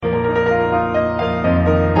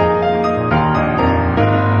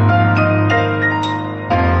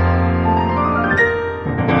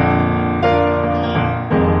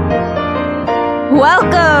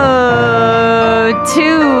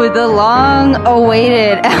the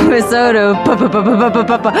long-awaited episode of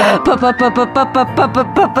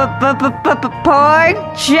Porg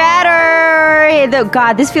Chatter.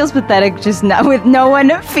 God, this feels pathetic. Just not with no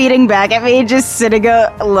one feeding back at me, just sitting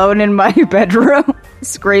alone in my bedroom,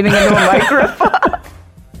 screaming into a microphone.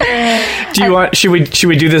 Do you want? Should we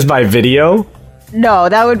do this by video? No,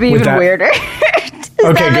 that would be even weirder.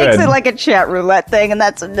 Okay, that good. makes it like a chat roulette thing, and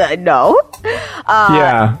that's no.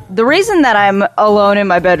 Yeah. The reason that I'm alone in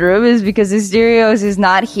my bedroom is because Asterios is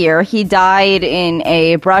not here. He died in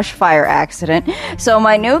a brush fire accident. So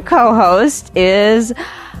my new co-host is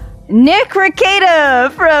Nick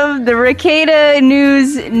Rekieta from the Rekieta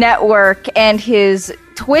News Network and his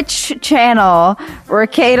Twitch channel,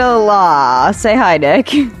 Porg Law. Say hi, Nick.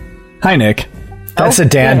 Hi, Nick. That's a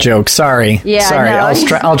dad joke. Sorry. Yeah, sorry. no.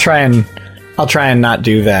 I'll try and not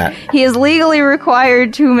do that. He is legally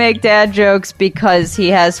required to make dad jokes because he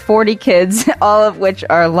has 40 kids, all of which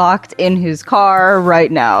are locked in his car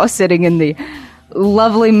right now, sitting in the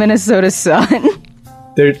lovely Minnesota sun.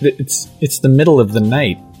 It's the middle of the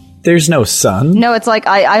night. There's no sun. No, it's like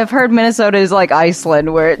I've heard Minnesota is like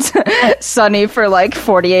Iceland, where it's sunny for like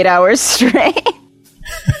 48 hours straight.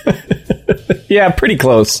 Yeah, pretty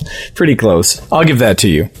close. Pretty close. I'll give that to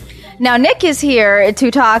you. Now, Nick is here to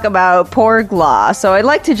talk about Porg Law, so I'd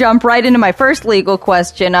like to jump right into my first legal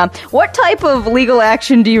question. What type of legal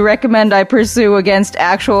action do you recommend I pursue against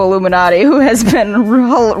actual Illuminati, who has been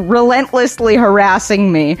relentlessly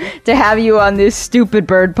harassing me to have you on this stupid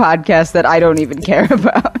bird podcast that I don't even care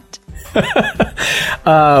about?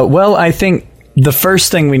 Well, I think the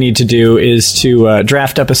first thing we need to do is to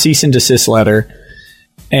draft up a cease and desist letter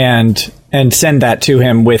and send that to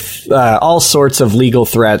him with all sorts of legal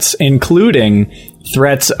threats, including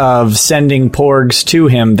threats of sending porgs to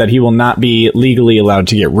him that he will not be legally allowed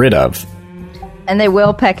to get rid of. And they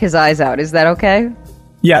will peck his eyes out. Is that okay?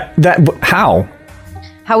 Yeah. How?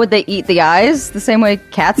 How would they eat the eyes? The same way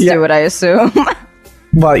cats do it, I assume.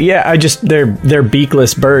 Well, yeah. They're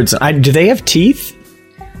beakless birds. Do they have teeth?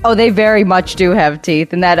 Oh, they very much do have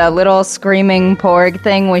teeth. And that little screaming porg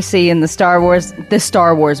thing we see in the Star Wars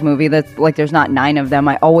movie, that like there's not 9 of them.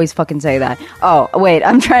 I always fucking say that. Oh, wait,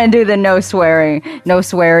 I'm trying to do the no sweary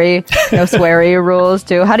rules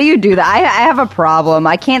too. How do you do that? I have a problem.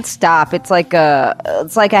 I can't stop. It's like I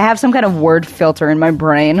have some kind of word filter in my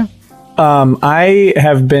brain. I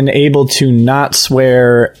have been able to not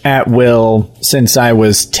swear at will since I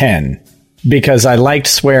was 10. Because I liked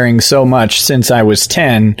swearing so much since I was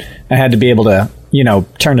 10, I had to be able to,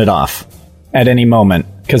 turn it off at any moment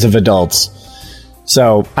because of adults.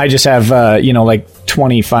 So I just have, like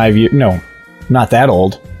 25 years. No, not that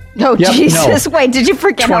old. Oh, yep, Jesus. No. Wait, did you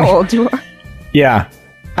forget 20. How old you are? Yeah.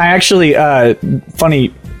 I actually,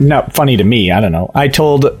 not funny to me, I don't know. I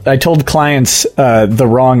told clients the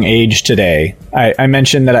wrong age today. I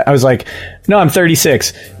mentioned that I was like, no, I'm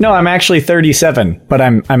 36. No, I'm actually 37, but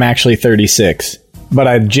I'm actually 36. But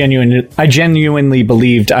I genuinely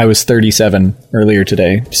believed I was 37 earlier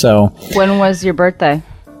today. So when was your birthday?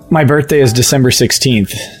 My birthday is December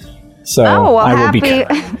 16th. So I will be.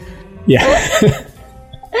 Yeah.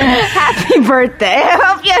 Happy birthday. I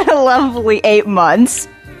hope you had a lovely 8 months.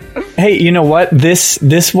 Hey, you know what? This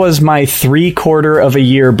was my 3/4 of a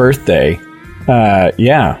year birthday.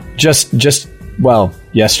 Yeah, just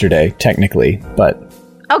yesterday technically, but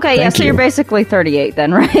okay, yeah. So you're basically 38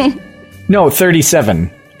 then, right? No,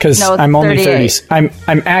 37. Because I'm only 30. I'm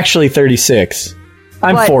actually 36.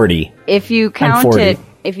 I'm 40. If you count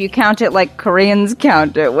it like Koreans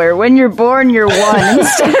count it, where when you're born you're 1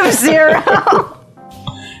 instead of 0.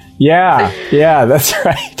 Yeah, that's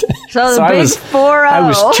right. So the big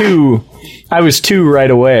 4-0. I was 2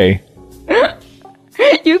 right away.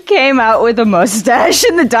 You came out with a mustache,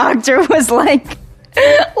 and the doctor was like,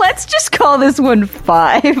 "Let's just call this one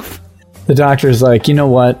 5." The doctor's like, you know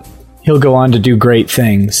what? He'll go on to do great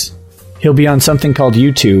things. He'll be on something called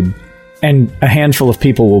YouTube, and a handful of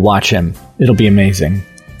people will watch him. It'll be amazing.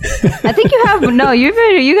 I think you have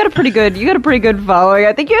you got a pretty good following.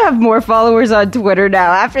 I think you have more followers on Twitter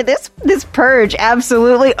now. After this purge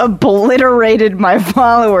absolutely obliterated my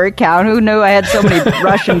follower count. Who knew I had so many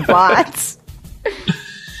Russian bots?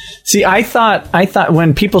 See, I thought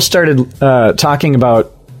when people started talking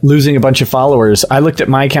about losing a bunch of followers, I looked at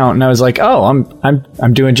my count and I was like, oh,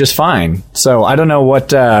 I'm doing just fine. So I don't know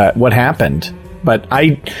what happened, but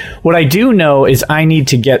what I do know is I need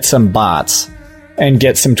to get some bots and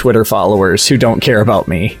get some Twitter followers who don't care about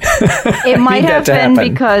me. It might have been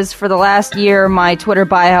because for the last year, my Twitter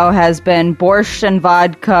bio has been borscht and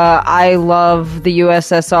vodka. I love the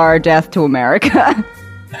USSR. Death to America.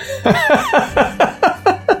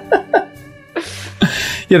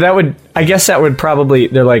 Yeah, I guess that would probably,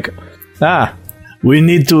 they're like, we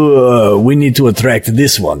need to attract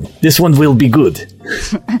this one. This one will be good.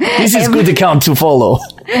 This is good account to follow.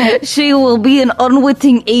 She will be an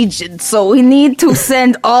unwitting agent, so we need to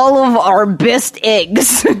send all of our best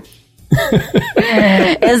eggs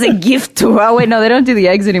as a gift to her. Oh, wait, no, they don't do the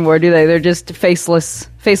eggs anymore, do they? They're just faceless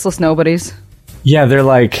nobodies. Yeah, they're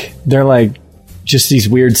like just these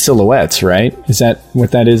weird silhouettes, right? Is that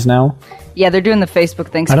what that is now? Yeah, they're doing the Facebook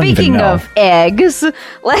thing. Speaking of eggs,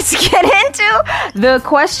 let's get into the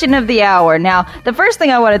question of the hour. Now, the first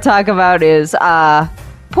thing I want to talk about is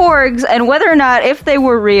porgs and whether or not, if they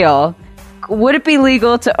were real, would it be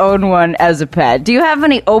legal to own one as a pet? Do you have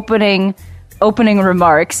any opening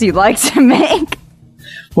remarks you'd like to make?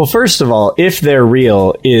 Well, first of all, if they're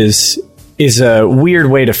real is a weird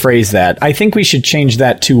way to phrase that. I think we should change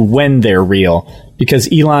that to when they're real, because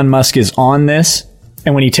Elon Musk is on this.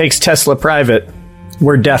 And when he takes Tesla private,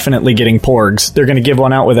 we're definitely getting porgs. They're going to give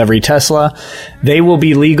one out with every Tesla. They will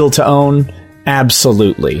be legal to own.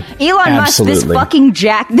 Absolutely. Elon Musk, this fucking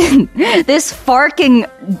this farking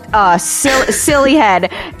silly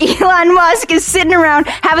head. Elon Musk is sitting around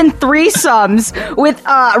having threesomes with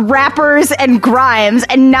rappers and Grimes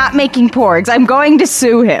and not making porgs. I'm going to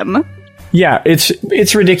sue him. Yeah,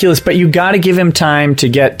 it's ridiculous, but you got to give him time to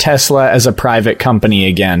get Tesla as a private company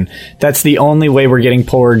again. That's the only way we're getting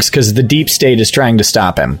porgs, because the deep state is trying to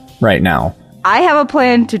stop him right now. I have a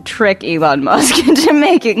plan to trick Elon Musk into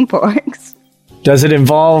making porgs. Does it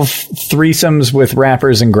involve threesomes with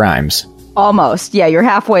rappers and Grimes? Almost. Yeah, you're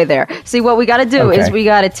halfway there. See, what we got to do is we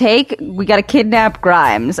got to kidnap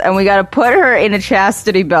Grimes, and we got to put her in a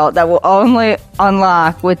chastity belt that will only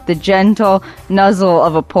unlock with the gentle nuzzle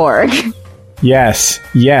of a porg. Yes.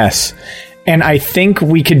 And I think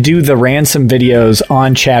we could do the ransom videos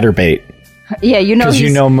on Chatterbait. Yeah,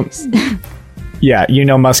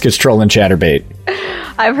 Musk is trolling Chatterbait.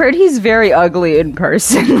 I've heard he's very ugly in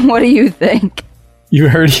person. What do you think? You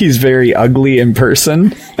heard he's very ugly in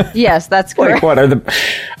person? Yes, that's correct. Like, what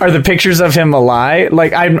are the pictures of him a lie?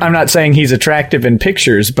 Like, I'm not saying he's attractive in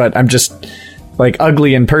pictures, but I'm just like,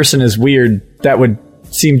 ugly in person is weird. That would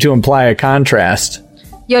seem to imply a contrast.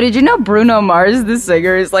 Yo, did you know Bruno Mars, the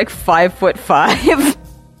singer, is like 5'5"?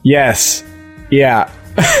 Yes. Yeah.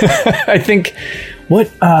 I think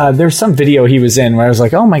there's some video he was in where I was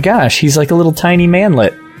like, oh my gosh, he's like a little tiny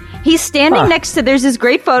manlet. He's standing there's this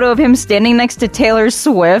great photo of him standing next to Taylor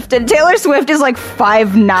Swift, and Taylor Swift is like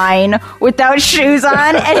 5'9" without shoes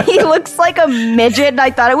on, and he looks like a midget, and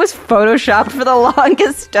I thought it was photoshopped for the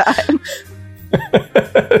longest time.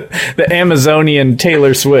 The Amazonian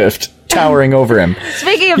Taylor Swift towering over him.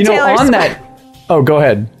 Speaking of Taylor Swift... Oh, go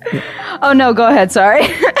ahead. Oh, no, go ahead, sorry.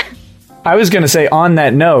 I was going to say, on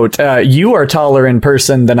that note, you are taller in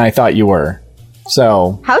person than I thought you were.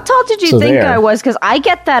 So, how tall did you think I was? Because I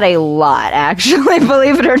get that a lot, actually,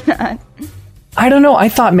 believe it or not. I don't know. I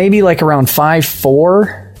thought maybe like around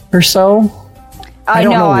 5'4" or so. I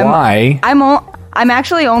don't know why. I'm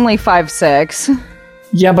actually only 5'6".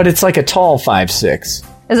 Yeah, but it's like a tall 5'6".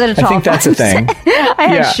 Is it a tall 5'6"? I think that's a thing. I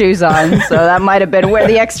had shoes on, so that might have been where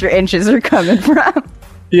the extra inches are coming from.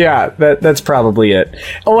 Yeah, that's probably it.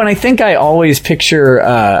 Oh, and I think I always picture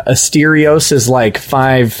Asterios as like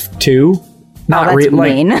 5'2". Not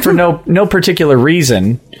mean. For no particular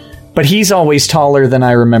reason, but he's always taller than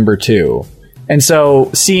I remember too. And so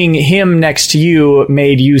seeing him next to you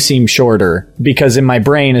made you seem shorter, because in my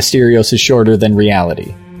brain Asterios is shorter than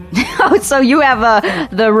reality. Oh, so you have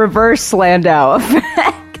the reverse Landau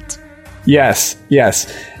effect. Yes.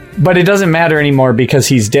 But it doesn't matter anymore because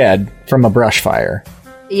he's dead from a brush fire.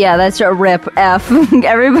 Yeah, that's a rip F.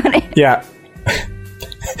 Everybody. Yeah.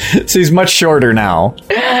 So he's much shorter now.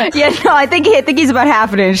 Yeah, no, I think he's about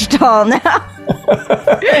half an inch tall now.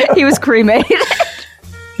 He was cremated.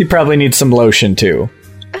 He probably needs some lotion too.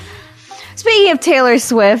 Speaking of Taylor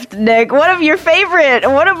Swift, Nick, one of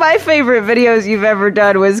my favorite videos you've ever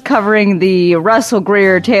done was covering the Russell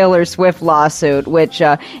Greer Taylor Swift lawsuit, which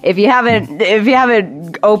if you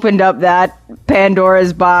haven't opened up that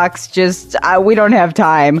Pandora's box, we don't have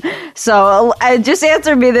time. So just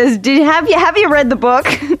answer me this: have you read the book?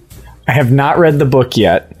 I have not read the book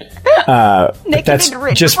yet. Nick, you need to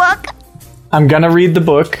read the book. I'm gonna read the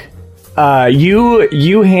book.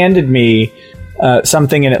 You handed me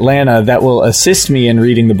something in Atlanta that will assist me in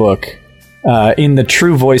reading the book in the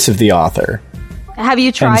true voice of the author. Have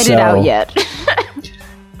you tried it out yet?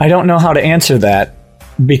 I don't know how to answer that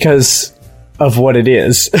because of what it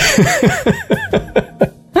is.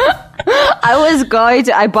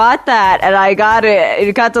 I bought that and I got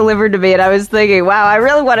it got delivered to me, and I was thinking, wow, I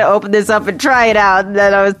really want to open this up and try it out. And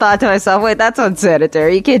then I thought to myself, wait, that's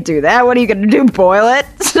unsanitary. You can't do that. What are you going to do? Boil it?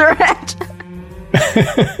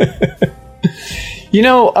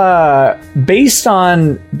 Based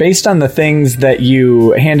on the things that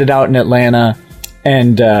you handed out in Atlanta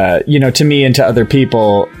and, to me and to other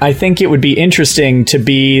people, I think it would be interesting to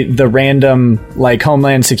be the random,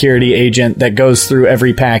 Homeland Security agent that goes through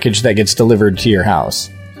every package that gets delivered to your house.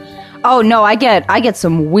 Oh, no, I get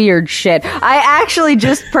some weird shit. I actually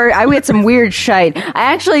just I get some weird shite.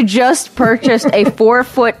 I actually just purchased a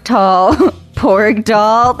 4-foot tall Porg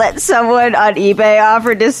doll that someone on eBay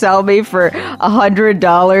offered to sell me for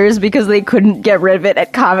 $100 because they couldn't get rid of it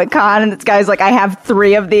at Comic-Con, and this guy's like, I have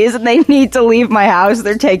 3 of these and they need to leave my house.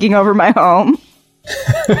 They're taking over my home.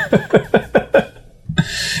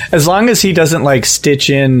 As long as he doesn't stitch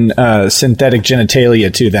in synthetic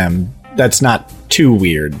genitalia to them, that's not too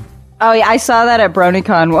weird. Oh yeah, I saw that at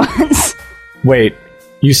BronyCon once. Wait,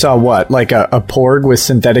 you saw what? A Porg with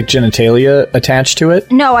synthetic genitalia attached to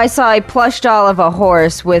it? No, I saw a plush doll of a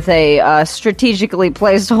horse with a strategically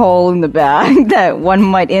placed hole in the back that one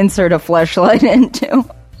might insert a fleshlight into.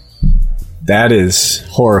 That is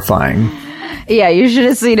horrifying. Yeah, you should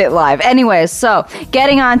have seen it live. Anyway, so,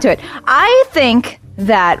 getting on to it. I think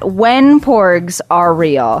that when Porgs are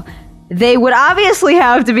real, they would obviously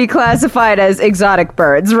have to be classified as exotic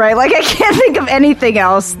birds, right? I can't think of anything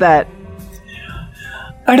else that...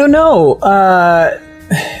 I don't know.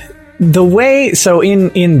 The way... So,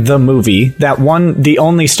 in the movie, that one, the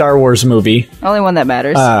only Star Wars movie... Only one that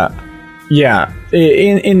matters. Yeah.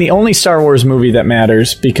 In the only Star Wars movie that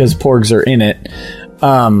matters, because Porgs are in it,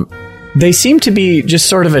 they seem to be just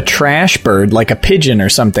sort of a trash bird, like a pigeon or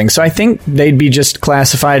something. So I think they'd be just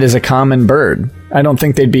classified as a common bird. I don't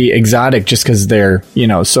think they'd be exotic just because they're,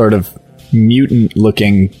 sort of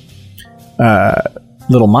mutant-looking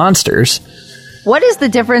little monsters. What is the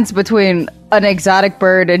difference between an exotic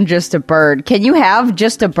bird and just a bird? Can you have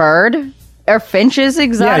just a bird? Are finches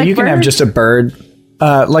exotic? Yeah, you can have just a bird.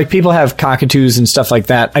 People have cockatoos and stuff like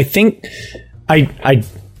that. I think I'm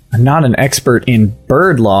not an expert in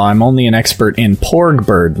bird law. I'm only an expert in Porg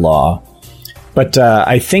bird law. But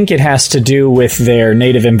I think it has to do with their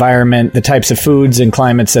native environment, the types of foods and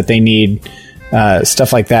climates that they need,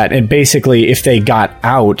 stuff like that. And basically, if they got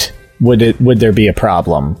out, would there be a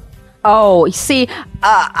problem? Oh, see,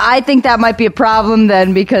 I think that might be a problem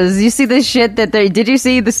then, because you see the shit that did you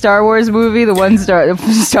see the Star Wars movie? The one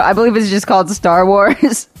I believe it's just called Star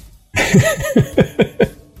Wars.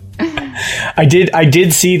 I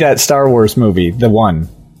did see that Star Wars movie, the one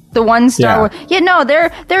Star Wars. Yeah, no,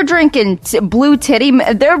 they're drinking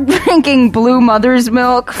blue mother's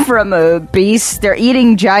milk from a beast. They're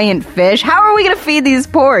eating giant fish. How are we going to feed these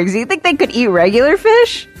porgs? Do you think they could eat regular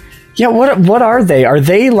fish? Yeah, what are they? Are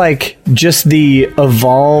they just the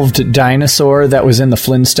evolved dinosaur that was in the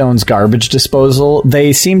Flintstones garbage disposal?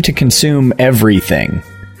 They seem to consume everything.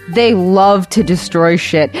 They love to destroy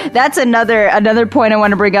shit. That's another point I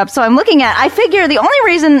want to bring up. So I figure the only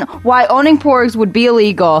reason why owning porgs would be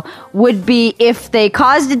illegal would be if they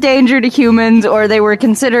caused a danger to humans or they were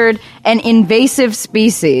considered an invasive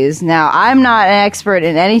species. Now, I'm not an expert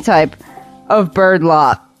in any type of bird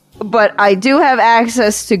law, but I do have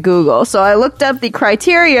access to Google. So I looked up the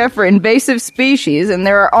criteria for invasive species, and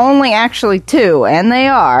there are only actually 2, and they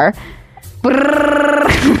are...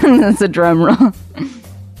 That's a drum roll.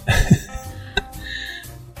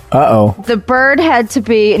 Uh-oh. The bird had to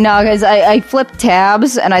be... No, because I flipped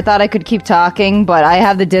tabs, and I thought I could keep talking, but I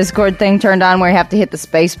have the Discord thing turned on where you have to hit the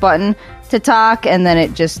space button to talk, and then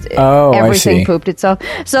it just... everything pooped itself.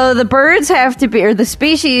 So the birds have to be... Or the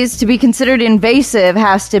species to be considered invasive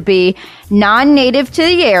has to be non-native to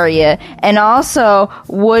the area, and also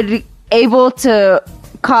would able to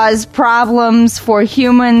cause problems for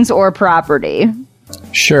humans or property.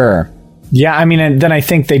 Sure. Yeah, I mean, and then I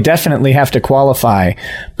think they definitely have to qualify.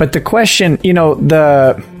 But the question,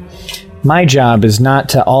 my job is not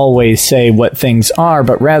to always say what things are,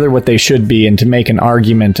 but rather what they should be, and to make an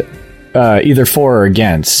argument either for or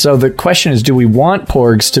against. So the question is, do we want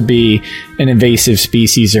porgs to be an invasive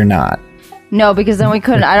species or not? No, because then we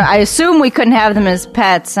couldn't. I assume we couldn't have them as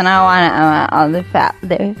pets, and I want the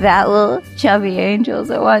fat little chubby angels.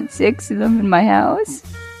 I want 6 of them in my house.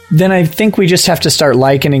 Then I think we just have to start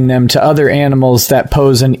likening them to other animals that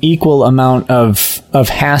pose an equal amount of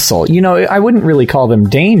hassle. I wouldn't really call them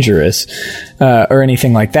dangerous or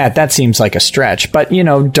anything like that. That seems like a stretch. But,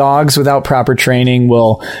 dogs without proper training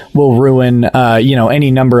will ruin,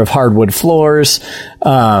 any number of hardwood floors.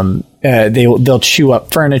 they'll chew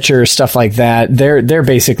up furniture, stuff like that. They're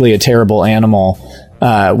basically a terrible animal.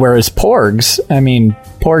 Whereas porgs,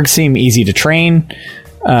 porgs seem easy to train,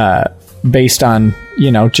 based on,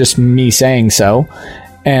 just me saying so.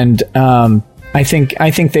 And, I think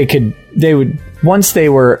they would, once they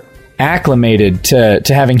were acclimated to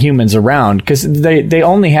having humans around, because they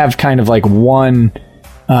only have kind of like one,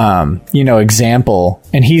 example,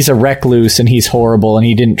 and he's a recluse and he's horrible and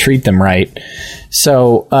he didn't treat them right.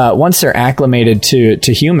 So once they're acclimated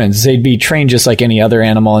to humans, they'd be trained just like any other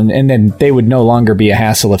animal, and then they would no longer be a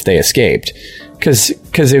hassle if they escaped, because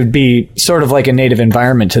it would be sort of like a native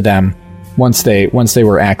environment to them once they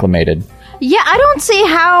were acclimated. Yeah, I don't see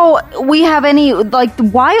how we have any, like,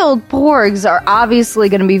 wild porgs are obviously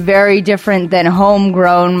going to be very different than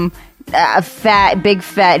homegrown, big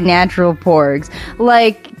fat natural porgs.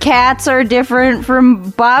 Like, cats are different from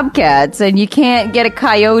bobcats, and you can't get a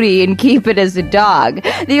coyote and keep it as a dog.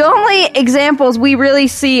 The only examples we really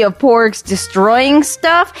see of porgs destroying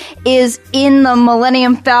stuff is in the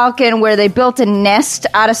Millennium Falcon, where they built a nest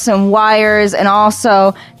out of some wires and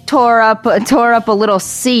also tore up a little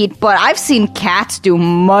seat. But I've seen cats do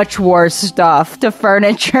much worse stuff to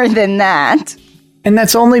furniture than that. And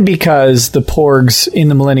that's only because the porgs in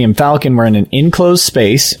the Millennium Falcon were in an enclosed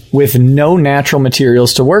space with no natural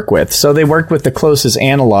materials to work with. So they worked with the closest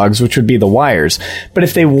analogs, which would be the wires. But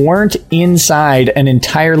if they weren't inside an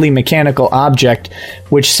entirely mechanical object,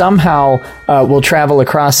 which somehow will travel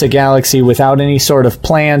across the galaxy without any sort of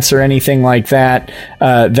plants or anything like that,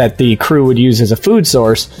 that the crew would use as a food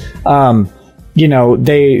source,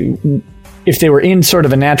 if they were in sort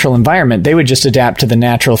of a natural environment, they would just adapt to the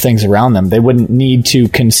natural things around them. They wouldn't need to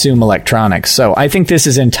consume electronics. So I think this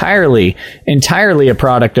is entirely a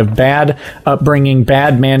product of bad upbringing,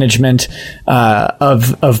 bad management of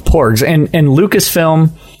porgs. And Lucasfilm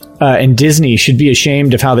and Disney should be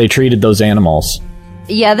ashamed of how they treated those animals.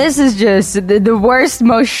 Yeah, this is just the worst,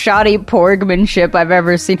 most shoddy porgmanship I've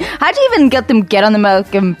ever seen. How'd you even get on the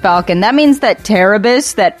Millennium Falcon? That means that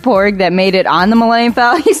Terabus, that porg that made it on the Millennium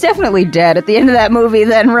Falcon, he's definitely dead at the end of that movie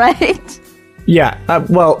then, right? Yeah,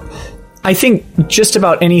 well, I think just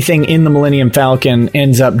about anything in the Millennium Falcon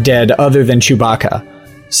ends up dead other than Chewbacca.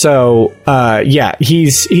 So, yeah,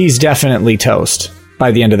 he's definitely toast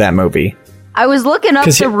by the end of that movie. I was looking up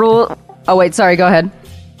the rule... Oh, wait, sorry, go ahead.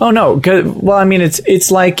 Oh, no. Well, it's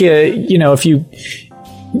like, if you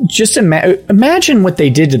just imagine what they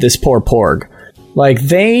did to this poor porg. Like,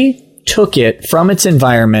 they took it from its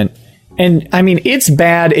environment. And, it's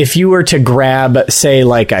bad if you were to grab, say,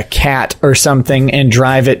 like a cat or something and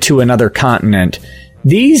drive it to another continent.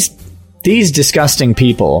 These disgusting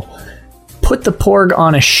people put the porg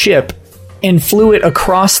on a ship and flew it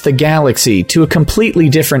across the galaxy to a completely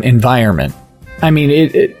different environment.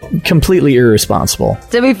 It completely irresponsible.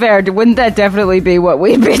 To be fair, wouldn't that definitely be what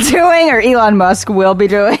we'd be doing, or Elon Musk will be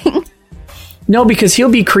doing? No, because he'll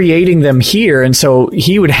be creating them here, and so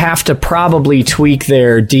he would have to probably tweak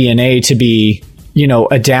their DNA to be,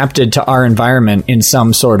 adapted to our environment in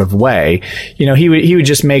some sort of way. He would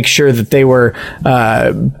just make sure that they were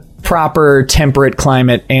proper temperate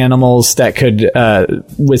climate animals that could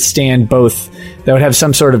withstand both, that would have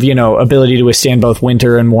some sort of, ability to withstand both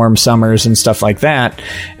winter and warm summers and stuff like that.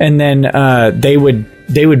 And then they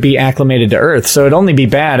would be acclimated to Earth. So it'd only be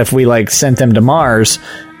bad if we sent them to Mars,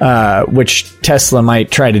 which Tesla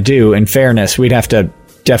might try to do. In fairness, we'd have to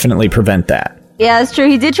definitely prevent that. Yeah, that's true.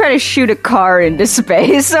 He did try to shoot a car into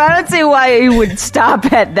space, so I don't see why he would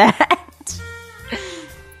stop at that.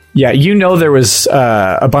 Yeah, there was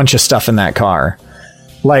a bunch of stuff in that car.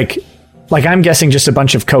 Like I'm guessing just a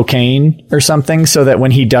bunch of cocaine or something, so that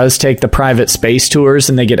when he does take the private space tours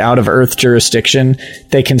and they get out of Earth jurisdiction,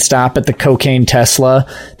 they can stop at the cocaine Tesla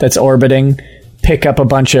that's orbiting, pick up a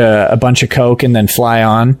bunch of coke, and then fly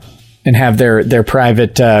on and have their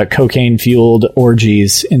private cocaine-fueled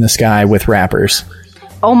orgies in the sky with rappers.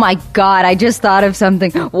 Oh my god, I just thought of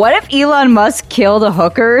something. What if Elon Musk killed a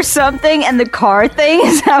hooker or something, and the car thing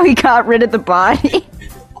is how he got rid of the body?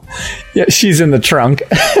 Yeah, she's in the trunk.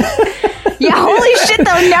 Yeah, holy shit,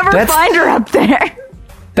 they'll never find her up there.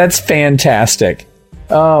 That's fantastic.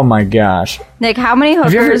 Oh my gosh. Nick, how many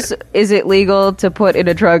hookers is it legal to put in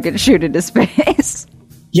a trunk and shoot into space?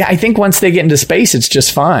 Yeah, I think once they get into space, it's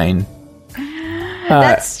just fine.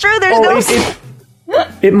 That's true, there's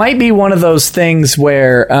It might be one of those things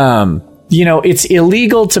where, it's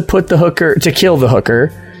illegal to kill the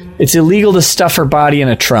hooker. It's illegal to stuff her body in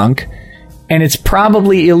a trunk. And it's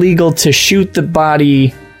probably illegal to shoot the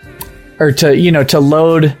body or to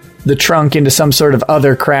load the trunk into some sort of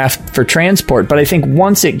other craft for transport. But I think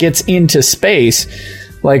once it gets into space,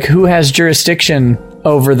 who has jurisdiction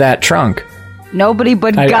over that trunk? Nobody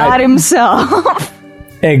but God himself.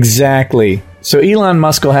 Exactly. So Elon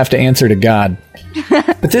Musk will have to answer to God.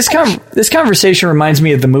 But this conversation reminds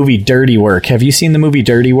me of the movie Dirty Work. Have you seen the movie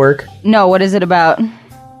Dirty Work? No, what is it about?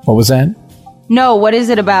 What was that? No, what is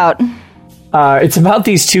it about? It's about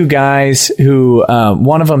these two guys who,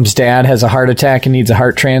 one of them's dad has a heart attack and needs a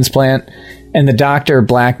heart transplant. And the doctor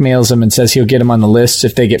blackmails them and says he'll get them on the list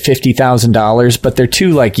if they get $50,000. But they're two,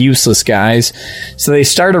 like, useless guys. So they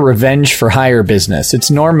start a revenge for hire business.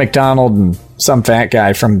 It's Norm Macdonald and some fat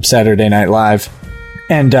guy from Saturday Night Live.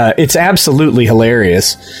 And it's absolutely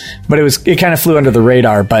hilarious. But it kind of flew under the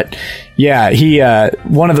radar. But yeah,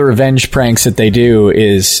 one of the revenge pranks that they do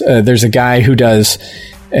is there's a guy who does...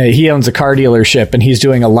 he owns a car dealership, and he's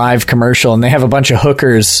doing a live commercial, and they have a bunch of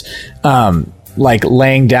hookers like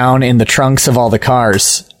laying down in the trunks of all the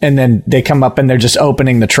cars, and then they come up and they're just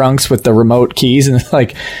opening the trunks with the remote keys, and it's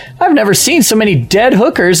like, I've never seen so many dead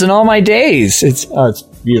hookers in all my days. It's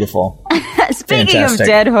beautiful. Speaking Fantastic. of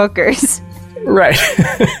dead hookers, right?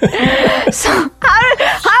 So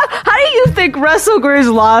how do you think Russell Greer's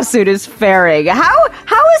lawsuit is faring?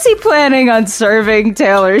 How is he planning on serving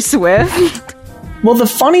Taylor Swift? Well, the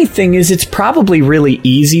funny thing is, it's probably really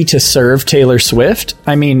easy to serve Taylor Swift.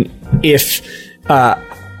 I mean, if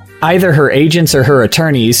either her agents or her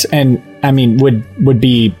attorneys, would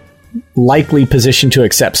be likely positioned to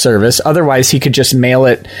accept service. Otherwise, he could just mail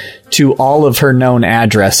it to all of her known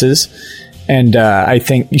addresses. And I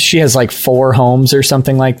think she has like 4 homes or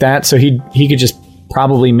something like that. So he could just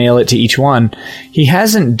probably mail it to each one. He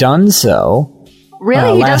hasn't done so.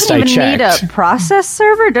 Really? He doesn't even need a process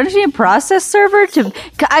server? Doesn't he need a process server? Because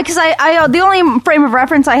the only frame of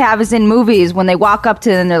reference I have is in movies when they walk up to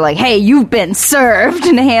them and they're like, hey, you've been served,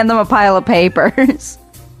 and hand them a pile of papers.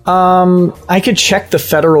 I could check the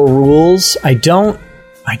federal rules. I don't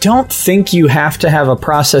think you have to have a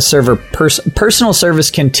process server. Personal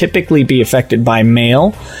service can typically be affected by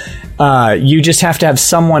mail. You just have to have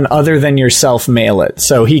someone other than yourself mail it.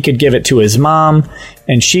 So he could give it to his mom,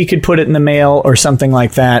 and she could put it in the mail or something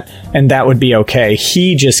like that, and that would be okay.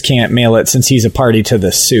 He just can't mail it since he's a party to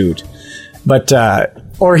the suit. But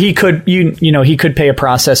or he could he could pay a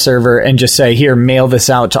process server and just say, here, mail this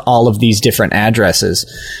out to all of these different addresses.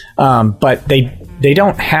 But they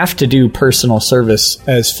don't have to do personal service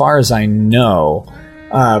as far as I know.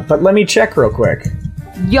 But let me check real quick.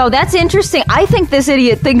 Yo, that's interesting. I think this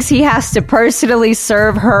idiot thinks he has to personally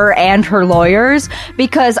serve her and her lawyers,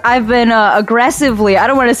 because I've been aggressively, I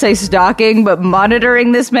don't want to say stalking, but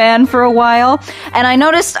monitoring this man for a while. And I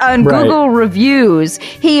noticed on Google reviews,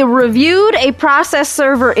 he reviewed a process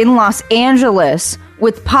server in Los Angeles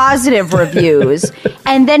with positive reviews,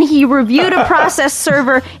 and then he reviewed a process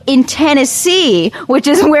server in Tennessee, which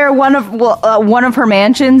is where one of her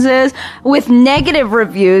mansions is, with negative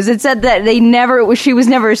reviews. It said that she was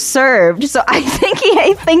never served. So I think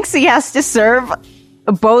he thinks he has to serve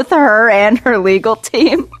both her and her legal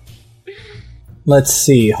team. Let's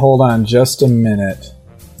see. Hold on just a minute.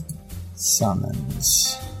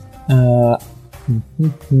 Summons.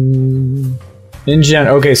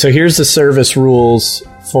 Okay, so here's the service rules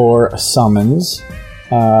for a summons.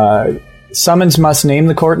 Summons must name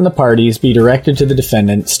the court and the parties, be directed to the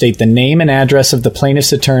defendant, state the name and address of the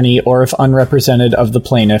plaintiff's attorney, or if unrepresented, of the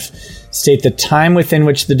plaintiff, state the time within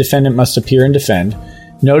which the defendant must appear and defend,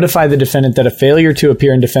 notify the defendant that a failure to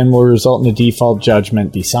appear and defend will result in a default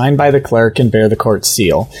judgment, be signed by the clerk, and bear the court's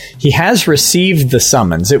seal. He has received the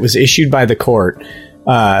summons. It was issued by the court.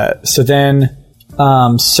 So then...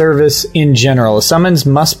 service in general. A summons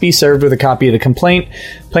must be served with a copy of the complaint.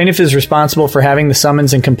 Plaintiff is responsible for having the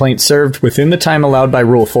summons and complaint served within the time allowed by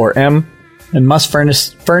Rule 4M and must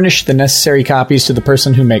furnish the necessary copies to the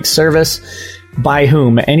person who makes service, by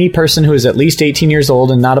whom any person who is at least 18 years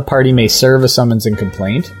old and not a party may serve a summons and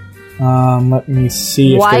complaint. Let me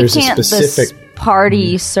see if there's a specific... Why can't the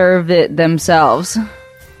party serve it themselves?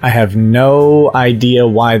 I have no idea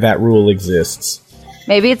why that rule exists.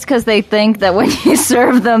 Maybe it's because they think that when you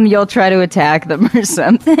serve them, you'll try to attack them or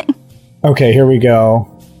something. Okay, here we go.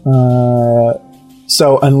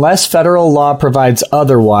 So, unless federal law provides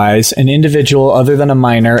otherwise, an individual other than a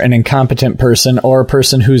minor, an incompetent person, or a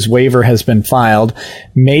person whose waiver has been filed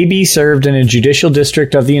may be served in a judicial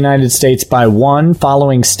district of the United States by one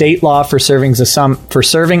following state law for serving a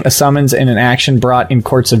summons in an action brought in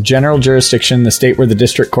courts of general jurisdiction in the state where the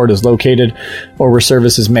district court is located or where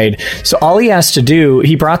service is made. So all he has to do,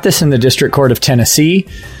 he brought this in the District Court of Tennessee,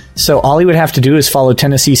 so all he would have to do is follow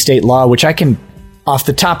Tennessee state law, which I can... Off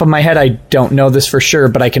the top of my head, I don't know this for sure,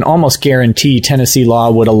 but I can almost guarantee Tennessee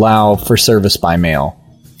law would allow for service by mail.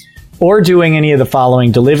 or doing any of the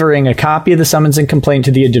following: delivering a copy of the summons and complaint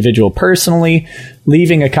to the individual personally,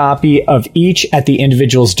 leaving a copy of each at the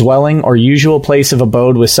individual's dwelling or usual place of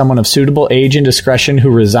abode with someone of suitable age and discretion who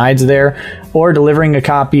resides there, or delivering a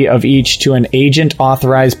copy of each to an agent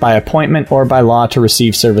authorized by appointment or by law to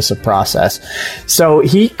receive service of process. So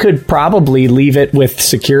he could probably leave it with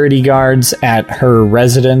security guards at her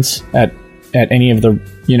residence, at any of the,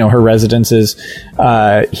 her residences.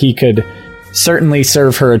 He could certainly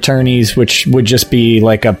serve her attorneys, which would just be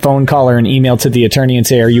like a phone call or an email to the attorney and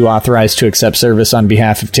say, are you authorized to accept service on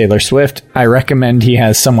behalf of Taylor Swift? I recommend he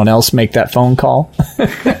has someone else make that phone call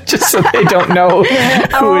just so they don't know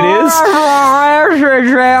who it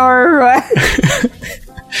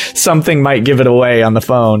is. Something might give it away on the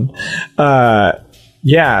phone.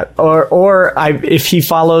 If he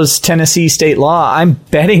follows Tennessee state law, I'm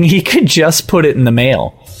betting he could just put it in the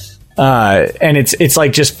mail. And it's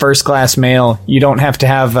like just first class mail. You don't have to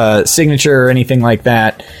have a signature or anything like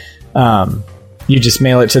that. You just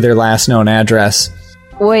mail it to their last known address.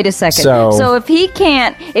 Wait a second. So if he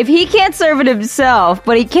can't serve it himself,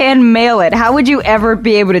 but he can mail it, how would you ever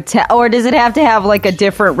be able to tell? Or does it have to have like a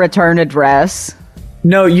different return address?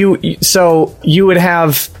 No, you would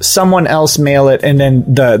have someone else mail it, and then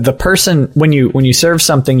the person, when you serve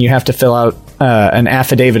something, you have to fill out an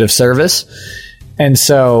affidavit of service. And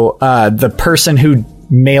so the person who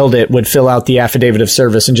mailed it would fill out the affidavit of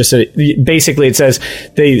service and just basically it says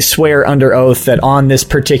they swear under oath that on this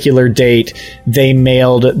particular date they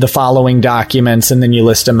mailed the following documents, and then you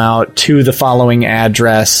list them out to the following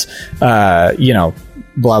address, blah,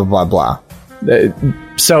 blah, blah.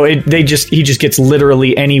 So he just gets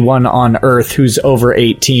literally anyone on Earth who's over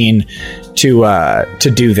 18 to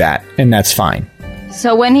do that, and that's fine.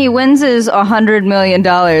 So when he wins his $100 million,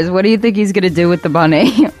 what do you think he's going to do with the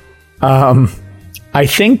bunny? I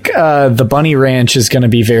think the bunny ranch is going to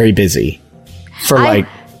be very busy for 4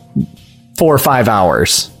 or 5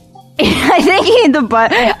 hours. I think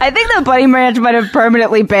the bunny ranch might have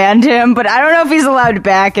permanently banned him, but I don't know if he's allowed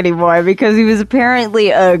back anymore because he was apparently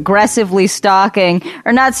aggressively stalking,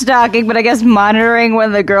 or not stalking, but I guess monitoring one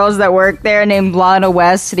of the girls that worked there named Lana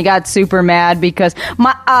West, and he got super mad because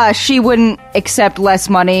she wouldn't accept less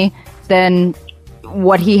money than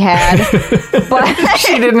what he had. But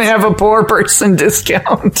she didn't have a poor person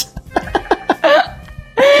discount.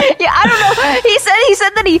 Yeah, I don't know. He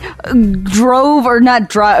said that he drove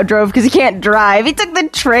because he can't drive. He took the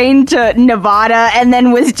train to Nevada and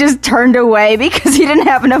then was just turned away because he didn't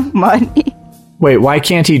have enough money. Wait, why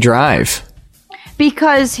can't he drive?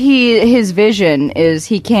 Because his vision is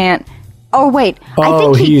he can't. Oh wait,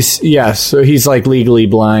 so he's like legally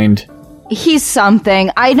blind. He's something.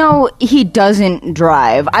 I know he doesn't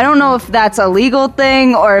drive. I don't know if that's a legal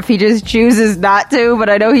thing or if he just chooses not to, but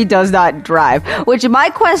I know he does not drive. Which my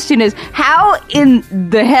question is, how in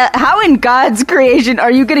God's creation are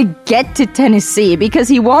you going to get to Tennessee? Because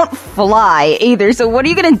he won't fly either. So what are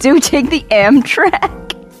you going to do? Take the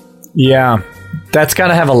Amtrak? Yeah, that's got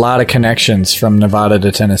to have a lot of connections from Nevada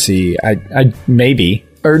to Tennessee.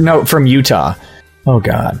 From Utah. Oh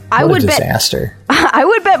God, what a disaster. I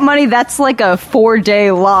would bet money that's like a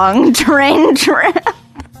 4-day long train trip.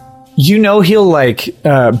 He'll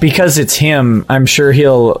because it's him, I'm sure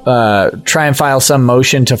he'll try and file some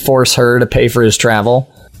motion to force her to pay for his travel.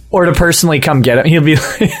 Or to personally come get him.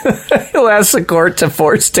 He'll ask the court to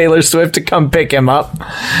force Taylor Swift to come pick him up,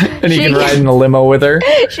 and he can ride in a limo with her.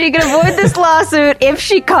 She can avoid this lawsuit if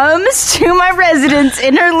she comes to my residence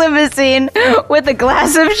in her limousine with a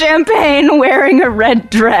glass of champagne wearing a red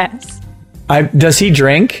dress. Does he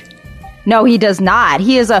drink? No, he does not.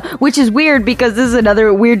 He is which is weird because this is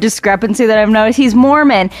another weird discrepancy that I've noticed. He's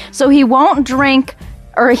Mormon, so he won't drink.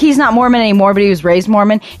 Or he's not Mormon anymore, but he was raised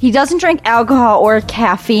Mormon. He doesn't drink alcohol or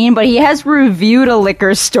caffeine, but he has reviewed a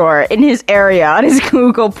liquor store in his area on his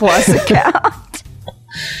Google Plus account.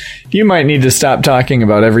 You might need to stop talking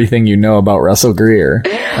about everything you know about Russell Greer.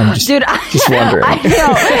 I'm just wondering. I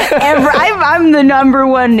know. I'm the number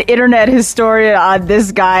one internet historian on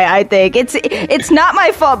this guy, I think. It's not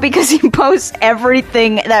my fault because he posts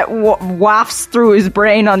everything that wafts through his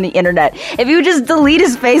brain on the internet. If you just delete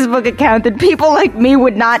his Facebook account, then people like me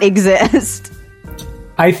would not exist.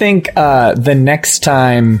 I think the next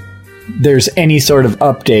time there's any sort of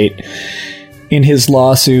update in his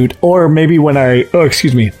lawsuit, or maybe when I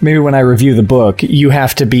review the book, you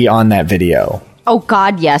have to be on that video. Oh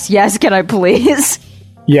God, yes, can I please?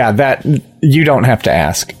 Yeah, that you don't have to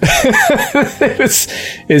ask.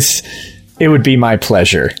 It would be my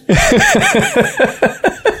pleasure.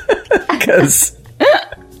 Because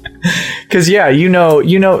yeah,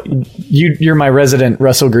 you're my resident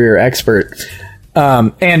Russell Greer expert.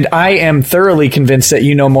 And I am thoroughly convinced that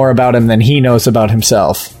you know more about him than he knows about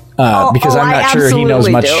himself. Because I'm not sure he knows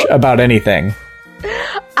much about anything.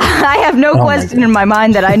 I have no question in my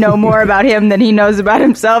mind that I know more about him than he knows about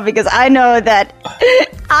himself, because I know that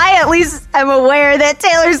I at least am aware that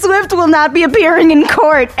Taylor Swift will not be appearing in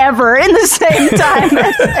court ever in the same time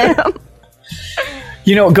as him.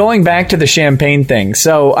 You know, going back to the champagne thing,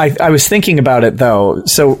 so I was thinking about it, though.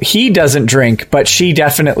 So he doesn't drink, but she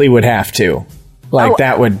definitely would have to. Like,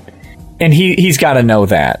 that would... And he's got to know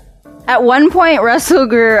that. At one point, Russell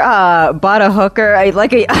Greer bought a hooker,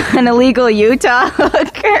 an illegal Utah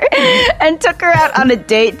hooker, and took her out on a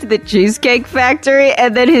date to the Cheesecake Factory,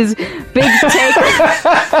 and then his big take...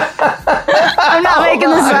 I'm not making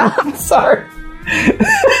this up. I'm sorry.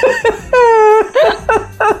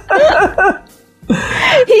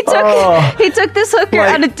 He took this hooker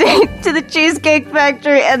on a date to the Cheesecake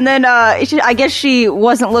Factory, and then I guess she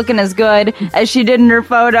wasn't looking as good as she did in her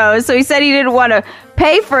photos, so he said he didn't want to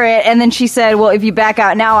pay for it, and then she said, well, if you back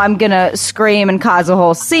out now, I'm gonna scream and cause a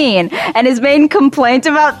whole scene. And his main complaint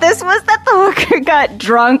about this was that the hooker got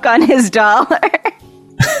drunk on his dollar.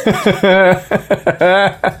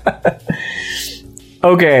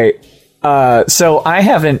 Okay, so I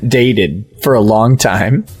haven't dated for a long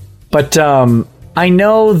time, but I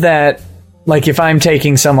know that, like, if I'm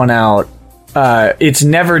taking someone out, it's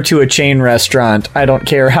never to a chain restaurant. I don't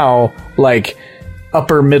care how, like,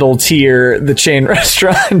 upper middle tier the chain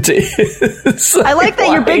restaurant is. I like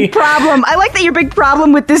that your big problem. I like that your big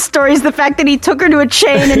problem with this story is the fact that he took her to a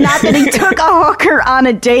chain and not that he took a hooker on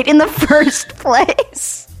a date in the first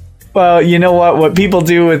place. Well, you know what? What people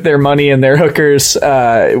do with their money and their hookers,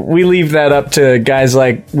 we leave that up to guys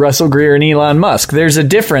like Russell Greer and Elon Musk. There's a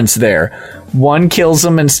difference there. One kills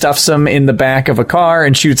him and stuffs him in the back of a car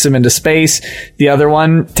and shoots him into space. The other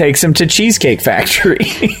one takes him to Cheesecake Factory.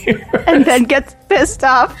 And then gets pissed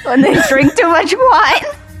off when they drink too much wine.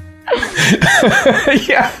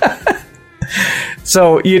 Yeah.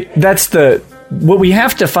 So what we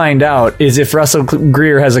have to find out is if Russell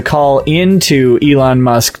Greer has a call into Elon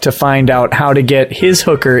Musk to find out how to get his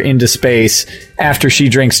hooker into space after she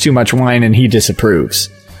drinks too much wine and he disapproves.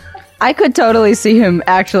 I could totally see him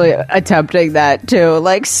actually attempting that too,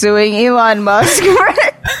 like suing Elon Musk for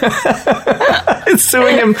it.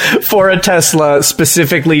 Suing him for a Tesla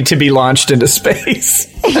specifically to be launched into space.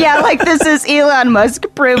 Yeah, like, this is Elon Musk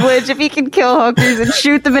privilege. If he can kill hookers and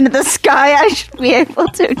shoot them into the sky, I should be able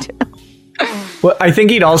to too. Well, I think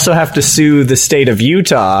he'd also have to sue the state of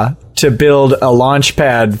Utah to build a launch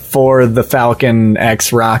pad for the Falcon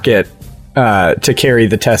X rocket to carry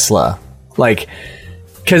the Tesla. Like,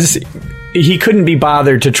 because he couldn't be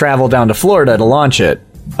bothered to travel down to Florida to launch it.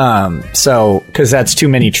 Because that's too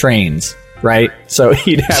many trains, right? So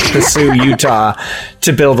he'd have to sue Utah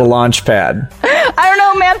to build a launch pad. I don't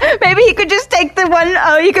know, man. Maybe he could just take the one,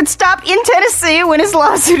 he could stop in Tennessee, win his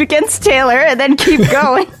lawsuit against Taylor, and then keep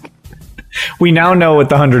going. We now know what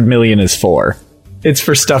the $100 million is for. It's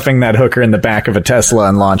for stuffing that hooker in the back of a Tesla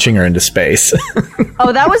and launching her into space.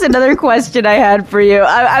 Oh, that was another question I had for you.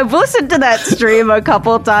 I've listened to that stream a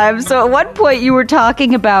couple times. So at one point you were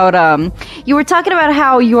talking about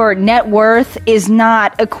how your net worth is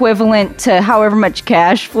not equivalent to however much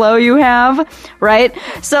cash flow you have, right?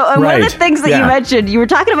 So one of the things that you mentioned, you were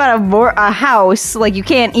talking about a house, like you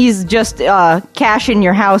can't just cash in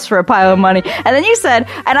your house for a pile of money. And then you said,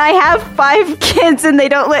 and I have 5 kids and they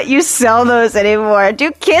don't let you sell those anymore.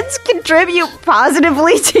 Do kids contribute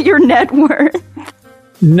positively to your net worth?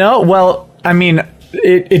 No, well, I mean,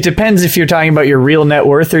 it depends if you're talking about your real net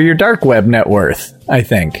worth or your dark web net worth, I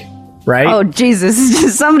think. Right? Oh,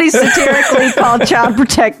 Jesus. Somebody satirically called Child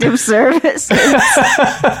Protective Services.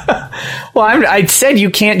 Well, I said you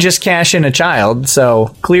can't just cash in a child,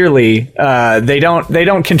 so clearly they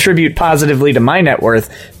don't contribute positively to my net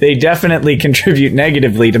worth. They definitely contribute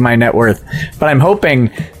negatively to my net worth. But I'm hoping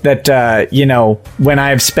that, when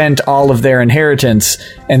I've spent all of their inheritance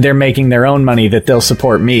and they're making their own money, that they'll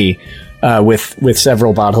support me with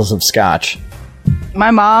several bottles of scotch. My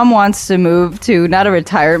mom wants to move to not a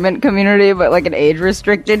retirement community, but like an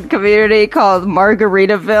age-restricted community called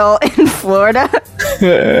Margaritaville in Florida.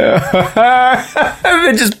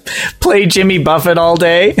 They just play Jimmy Buffett all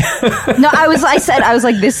day. No, I was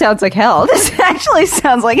like, this sounds like hell. This actually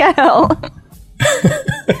sounds like hell.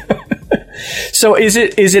 So is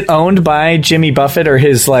it owned by Jimmy Buffett or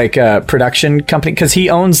his production company? Because he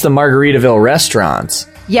owns the Margaritaville restaurants.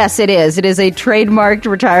 Yes, it is. It is a trademarked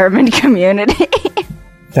retirement community.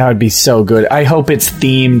 That would be so good. I hope it's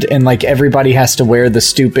themed and everybody has to wear the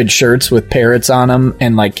stupid shirts with parrots on them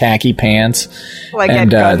and khaki pants. Like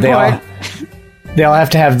and, at gunpoint. They all have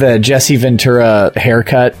to have the Jesse Ventura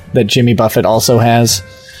haircut that Jimmy Buffett also has.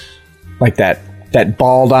 Like that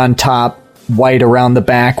bald on top, white around the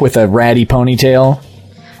back with a ratty ponytail.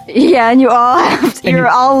 Yeah, and you're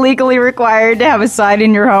all legally required to have a sign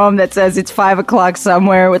in your home that says it's 5 o'clock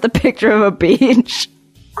somewhere with a picture of a beach.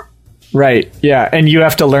 Right, yeah, and you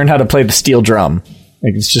have to learn how to play the steel drum.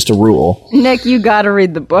 Like, it's just a rule. Nick, you gotta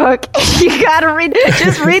read the book.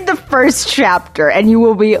 Just read the first chapter and you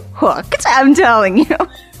will be hooked, I'm telling you.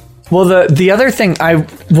 Well, the other thing,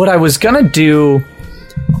 what I was gonna do,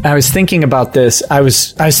 I was thinking about this, I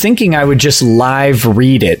was thinking I would just live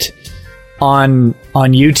read it on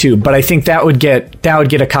YouTube, but I think that would get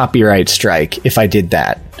a copyright strike if I did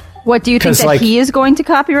that. What, do you think that he is going to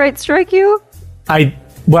copyright strike you?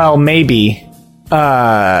 Well, maybe.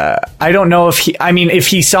 I don't know if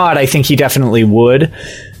he saw it, I think he definitely would.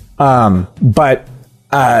 But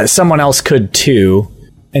someone else could too.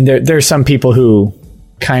 And there's some people who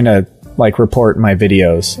kind of like report my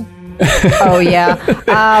videos. Oh yeah.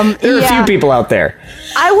 There are a few people out there.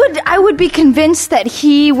 I would be convinced that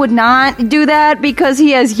he would not do that because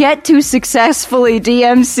he has yet to successfully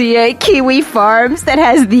DMCA Kiwi Farms that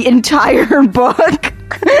has the entire book.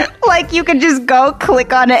 Like, you can just go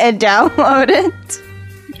click on it and download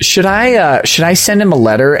it. Should I send him a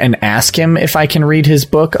letter and ask him if I can read his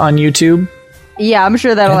book on YouTube? Yeah, I'm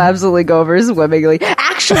sure that'll absolutely go over swimmingly.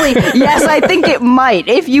 Actually, yes, I think it might.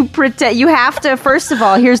 If you pretend, you have to, first of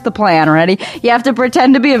all, here's the plan, ready? You have to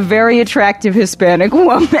pretend to be a very attractive Hispanic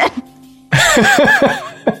woman.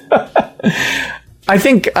 I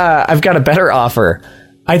think I've got a better offer.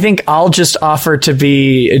 I think I'll just offer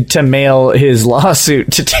to mail his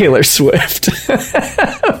lawsuit to Taylor Swift.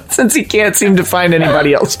 Since he can't seem to find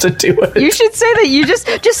anybody else to do it. You should say that you just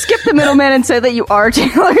skip the middleman and say that you are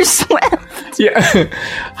Taylor Swift. Yeah.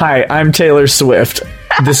 Hi, I'm Taylor Swift.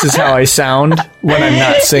 This is how I sound when I'm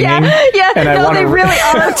not singing. Yeah. And no, they really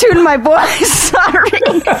auto-tuned my voice. Sorry.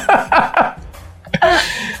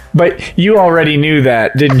 But you already knew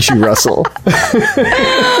that, didn't you, Russell?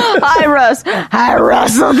 Hi, Russ. Hi,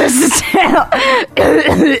 Russell. This is Taylor.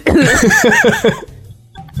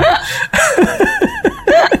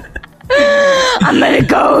 I'm gonna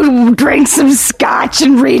go drink some scotch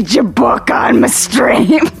and read your book on my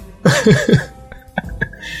stream.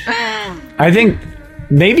 I think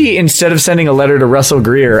maybe instead of sending a letter to Russell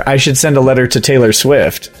Greer, I should send a letter to Taylor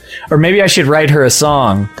Swift. Or maybe I should write her a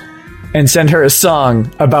song and send her a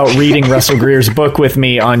song about reading Russell Greer's book with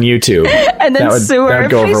me on YouTube. And then sue her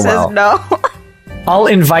if she says no. I'll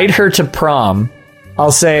invite her to prom.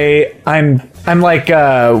 I'll say I'm like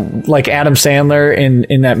Adam Sandler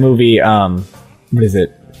in that movie. What is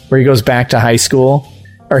it? Where he goes back to high school,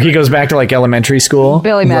 or he goes back to like elementary school.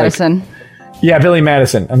 Billy Madison. Yeah, Billy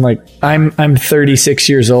Madison. I'm like, I'm 36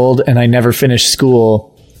 years old and I never finished school,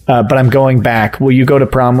 but I'm going back. Will you go to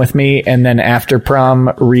prom with me? And then after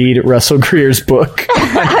prom, read Russell Greer's book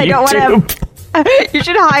on YouTube. You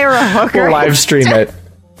should hire a hooker. We'll live stream it.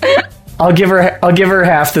 I'll give her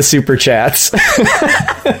half the super chats. No,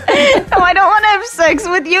 I don't want to have sex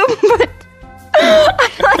with you, but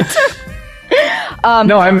I'd like to.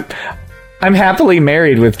 No, I'm happily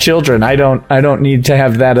married with children. I don't need to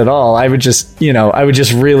have that at all. I would just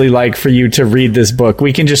really like for you to read this book.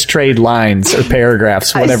 We can just trade lines or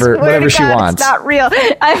paragraphs, whatever she wants. It's not real.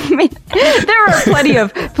 I mean, there are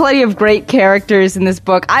plenty of great characters in this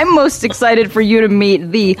book. I'm most excited for you to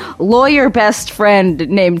meet the lawyer best friend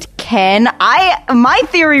named Ken. My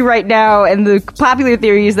theory right now, and the popular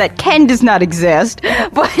theory, is that Ken does not exist,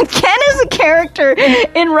 but Ken is a character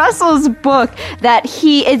in Russell's book that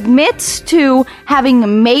he admits to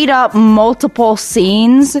having made up multiple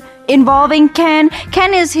scenes involving Ken.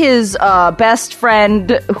 Ken is his best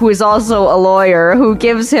friend, who is also a lawyer, who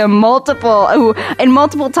gives him multiple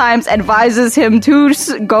times advises him to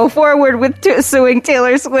go forward with suing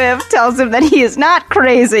Taylor Swift, tells him that he is not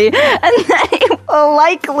crazy, and that he will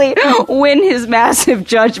likely win his massive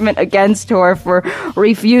judgment against her for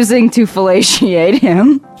refusing to fellatiate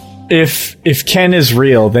him. If Ken is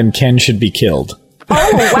real, then Ken should be killed.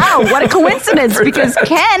 Oh, wow, what a coincidence, because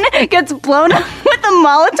Ken gets blown up with a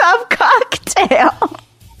Molotov cocktail.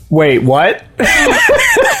 Wait, what? That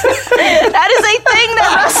is a thing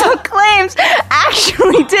that Russell claims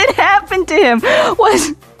actually did happen to him.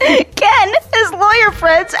 Was Ken, his lawyer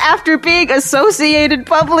friends, after being associated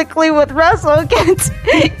publicly with Russell, gets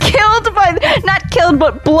not killed,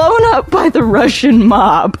 but blown up by the Russian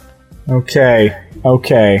mob. Okay.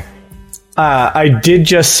 I did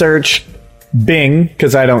just search Bing,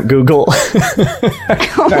 because I don't Google.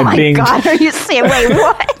 Oh my God, are you saying, wait,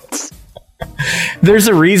 what? There's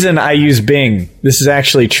a reason I use Bing. This is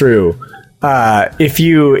actually true. if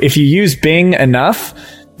you use Bing enough,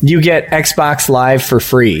 you get Xbox Live for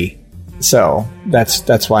free. So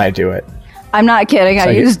that's why I do it. I'm not kidding.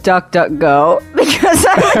 I use DuckDuckGo because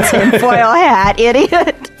I'm a tinfoil hat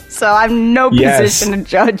idiot. So I'm no position to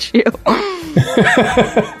judge you.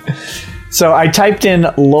 So I typed in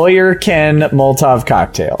lawyer Ken Molotov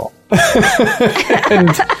cocktail. And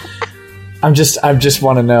I just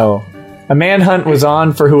want to know. A manhunt was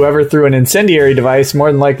on for whoever threw an incendiary device, more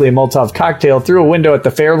than likely a Molotov cocktail, through a window at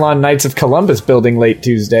the Fairlawn Knights of Columbus building late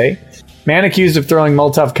Tuesday. Man accused of throwing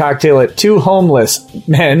Molotov cocktail at 2 homeless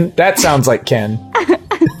men. That sounds like Ken.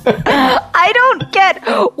 I don't get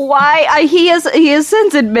why he has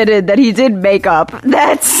since admitted that he did make up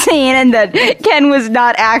that scene and that Ken was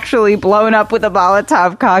not actually blown up with a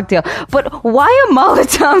Molotov cocktail. But why a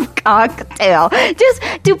Molotov cocktail?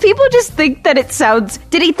 Do people just think that it sounds?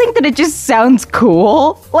 Did he think that it just sounds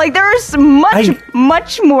cool? Like there are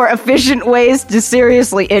much more efficient ways to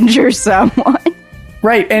seriously injure someone.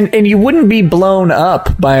 Right, and you wouldn't be blown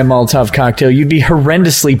up by a Molotov cocktail. You'd be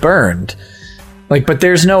horrendously burned. But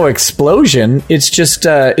there's no explosion. It's just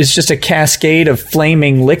a cascade of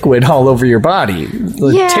flaming liquid all over your body.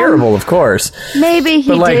 Terrible, of course. Maybe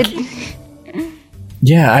he did.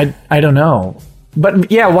 Yeah, I don't know.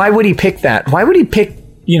 But yeah, why would he pick that? Why would he pick?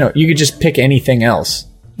 You could just pick anything else,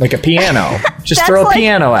 like a piano. Just throw a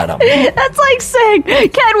piano at him. That's like saying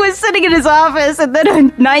Ken was sitting in his office and then a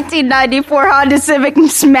 1994 Honda Civic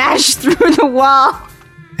smashed through the wall.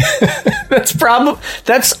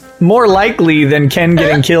 That's more likely than Ken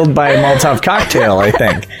getting killed by a Molotov cocktail, I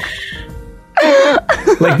think.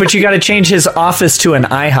 But you got to change his office to an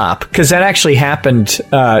IHOP, because that actually happened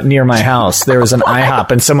near my house. There was an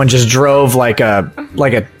IHOP, and someone just drove like a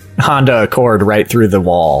Honda Accord right through the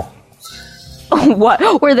wall.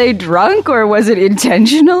 What? Were they drunk, or was it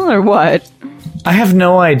intentional, or what? I have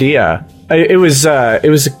no idea. It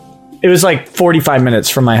was like 45 minutes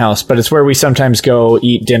from my house, but it's where we sometimes go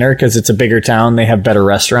eat dinner because it's a bigger town. They have better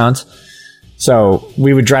restaurants. So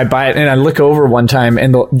we would drive by it, and I look over one time,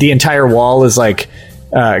 and the entire wall is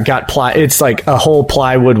it's like a whole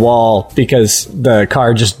plywood wall because the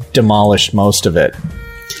car just demolished most of it.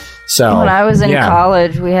 So when I was in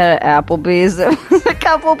college, we had an Applebee's that was a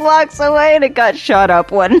couple blocks away, and it got shut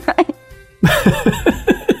up one night.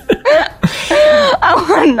 I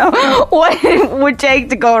want to know what it would take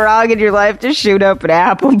to go wrong in your life to shoot up an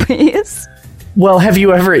Applebee's. Well, have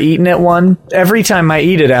you ever eaten at one? Every time I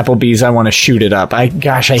eat at Applebee's, I want to shoot it up. I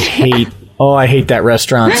hate that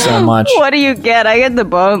restaurant so much. What do you get? I get the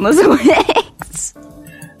boneless wings.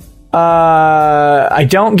 I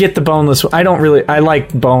don't get the boneless. I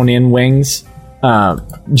like bone-in wings,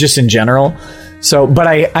 just in general. So, but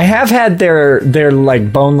I have had their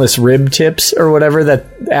like boneless rib tips or whatever, that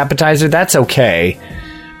appetizer. That's okay.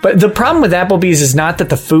 But the problem with Applebee's is not that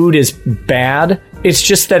the food is bad. It's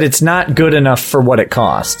just that it's not good enough for what it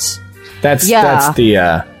costs. It's just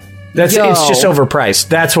overpriced.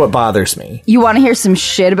 That's what bothers me. You want to hear some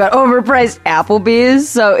shit about overpriced Applebee's?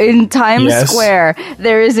 So in Times Square,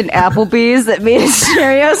 there is an Applebee's that me and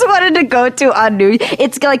Stereos wanted to go to on New.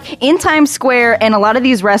 It's like in Times Square, and a lot of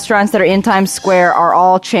these restaurants that are in Times Square are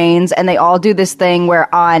all chains, and they all do this thing where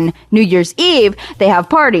on New Year's Eve they have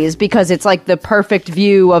parties because it's like the perfect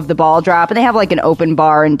view of the ball drop, and they have like an open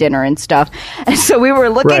bar and dinner and stuff. And so we were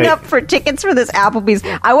looking up for tickets for this Applebee's.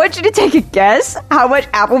 I want you to take a guess how much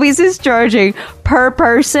Applebee's is charging per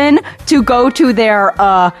person to go to their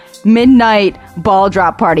midnight ball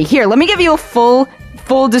drop party. Here, let me give you a full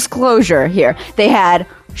disclosure here. They had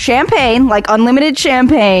champagne, like unlimited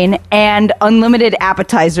champagne, and unlimited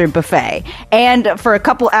appetizer buffet. And for a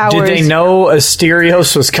couple hours... Did they know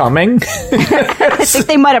Asterios was coming? I think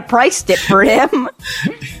they might have priced it for him.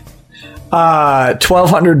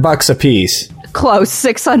 $1,200 a piece. Close,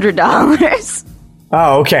 $600.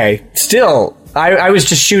 Oh, okay. Still... I was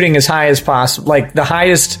just shooting as high as possible, like the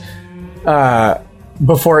highest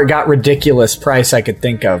before it got ridiculous price I could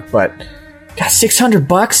think of. But got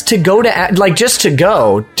 $600 to go to, just to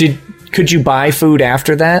go. Could you buy food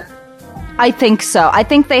after that? I think so. I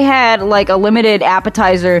think they had like a limited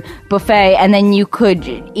appetizer buffet, and then you could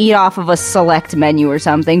eat off of a select menu or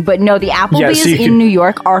something. But no, the Applebee's in New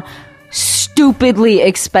York are stupidly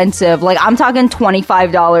expensive. Like, I'm talking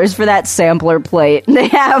 $25 for that sampler plate they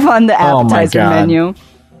have on the appetizer menu.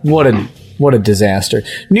 What a disaster.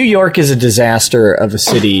 New York is a disaster of a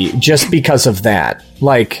city just because of that.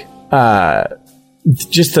 Like,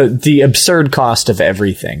 just the absurd cost of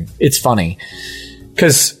everything. It's funny.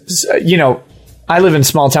 Because, I live in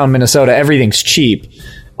small town Minnesota. Everything's cheap.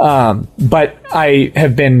 But I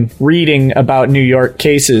have been reading about New York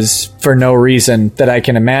cases for no reason that I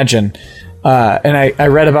can imagine. And I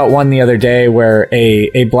read about one the other day where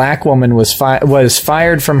a black woman was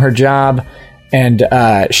fired from her job, and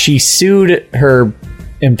she sued her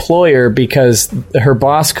employer because her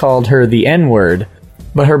boss called her the N-word,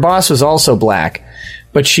 but her boss was also black.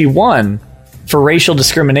 But she won for racial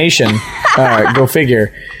discrimination. Go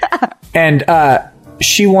figure. And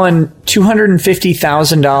she won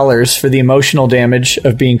 $250,000 for the emotional damage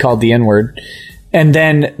of being called the N-word. And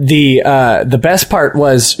then the best part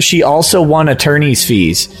was she also won attorney's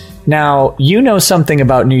fees. Now, you know something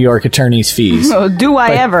about New York attorney's fees. Oh, do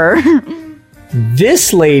I ever?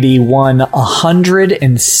 This lady won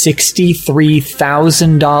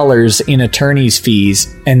 $163,000 in attorney's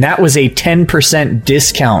fees, and that was a 10%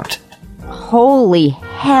 discount. Holy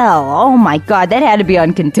hell. Oh my God, that had to be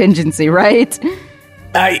on contingency, right?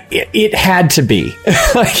 It had to be.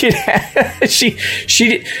 She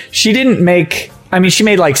didn't make... I mean, she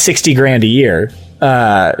made like $60,000 a year,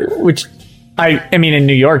 which I mean, in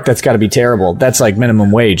New York, that's got to be terrible. That's like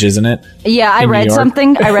minimum wage, isn't it? Yeah, I read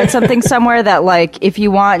something somewhere that like if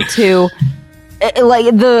you want to,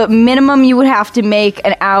 like the minimum you would have to make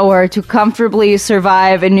an hour to comfortably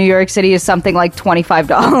survive in New York City is something like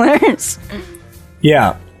 $25.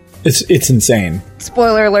 Yeah, it's insane.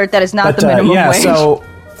 Spoiler alert: that is not the minimum wage.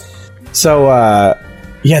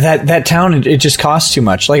 Yeah, that town, it just costs too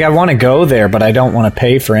much. Like, I want to go there, but I don't want to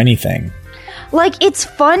pay for anything. Like, it's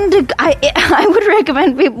fun to... I would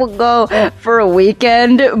recommend people go for a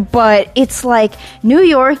weekend, but it's like, New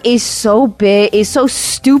York is so big, is so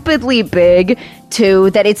stupidly big, too,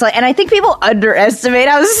 that it's like... And I think people underestimate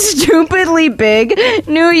how stupidly big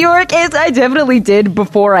New York is. I definitely did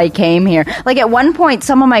before I came here. Like, at one point,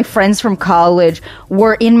 some of my friends from college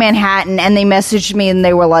were in Manhattan, and they messaged me, and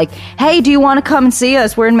they were like, hey, do you want to come and see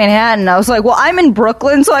us? We're in Manhattan. I was like, well, I'm in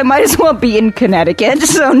Brooklyn, so I might as well be in Connecticut,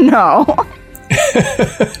 so no.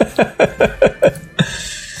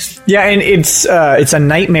 Yeah, and it's a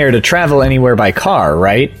nightmare to travel anywhere by car,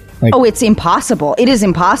 right? Like, it's impossible. It is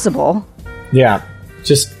impossible. Yeah,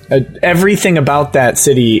 just everything about that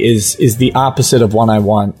city is the opposite of what I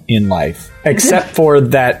want in life, except for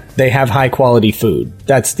that they have high quality food.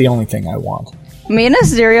 That's the only thing I want. Me and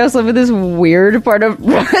Asterios live in this weird part of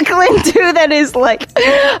Brooklyn, too, that is like...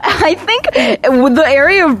 I think the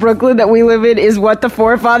area of Brooklyn that we live in is what the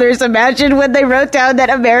forefathers imagined when they wrote down that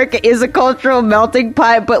America is a cultural melting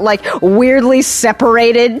pot, but, like, weirdly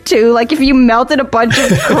separated, too. Like, if you melted a bunch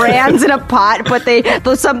of crayons in a pot, but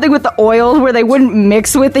there's something with the oil where they wouldn't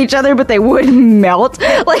mix with each other, but they would melt.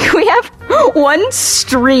 Like, we have one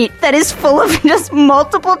street that is full of just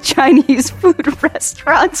multiple Chinese food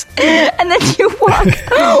restaurants, and then you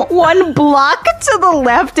walk one block to the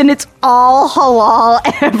left and it's all halal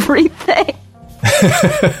everything.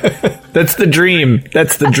 That's the dream.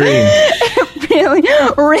 That's the dream.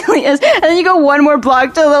 It really is. And then you go one more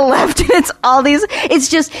block to the left and it's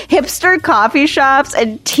just hipster coffee shops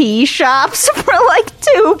and tea shops for like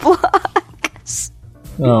 2 blocks.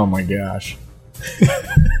 Oh my gosh.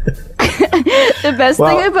 The best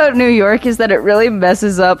thing about New York is that it really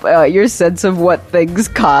messes up your sense of what things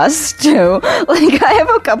cost, too. Like, I have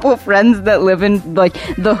a couple of friends that live in, like,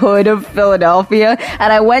 the hood of Philadelphia,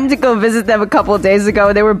 and I went to go visit them a couple of days ago,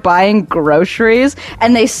 and they were buying groceries,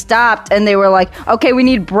 and they stopped, and they were like, okay, we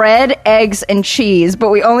need bread, eggs, and cheese, but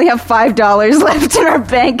we only have $5 left in our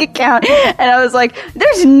bank account. And I was like,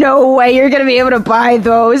 there's no way you're going to be able to buy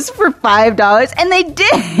those for $5, and they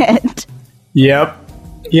did. Yep.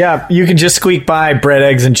 Yeah, you can just squeak by bread,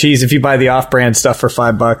 eggs, and cheese if you buy the off-brand stuff for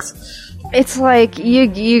 $5. It's like, you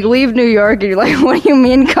leave New York and you're like, what do you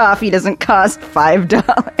mean coffee doesn't cost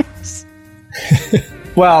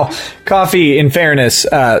 $5? Well, coffee, in fairness,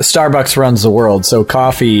 Starbucks runs the world, so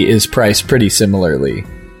coffee is priced pretty similarly,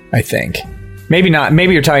 I think. Maybe not.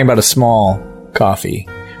 Maybe you're talking about a small coffee.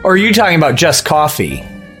 Or are you talking about just coffee?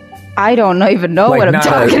 I don't even know what I'm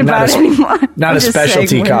talking about anymore. Not a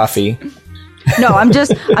specialty coffee. No, I'm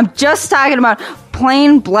just talking about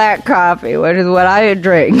plain black coffee, which is what I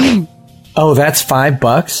drink. Oh, that's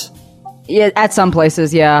 $5? Yeah, at some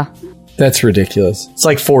places, yeah. That's ridiculous. It's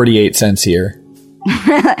like 48 cents here.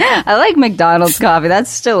 I like McDonald's coffee.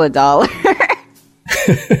 That's still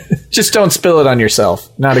 $1. Just don't spill it on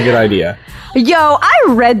yourself. Not a good idea. Yo, I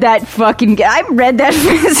read that Felicity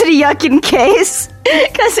Yuckin case.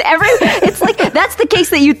 Because it's like, that's the case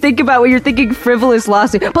that you think about when you're thinking frivolous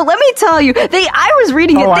lawsuit. But let me tell you, I was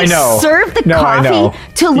reading it. They served the coffee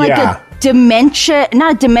to like a dementia,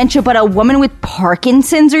 not a dementia, but a woman with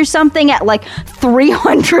Parkinson's or something at like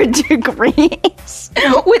 300 degrees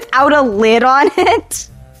without a lid on it.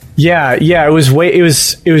 Yeah, it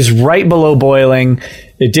was right below boiling.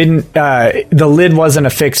 It didn't, the lid wasn't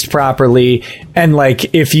affixed properly. And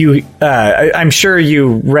like, if you, I'm sure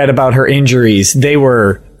you read about her injuries. They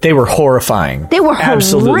were horrifying. They were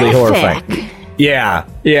absolutely horrifying. Yeah.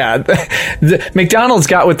 The McDonald's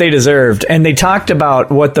got what they deserved, and they talked about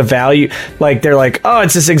what the value, like, they're like, oh,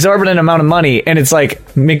 it's this exorbitant amount of money, and it's like,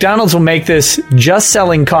 McDonald's will make this just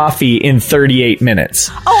selling coffee in 38 minutes.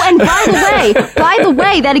 Oh, and by the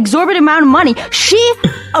way, that exorbitant amount of money, she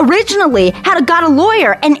originally got a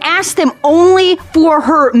lawyer and asked them only for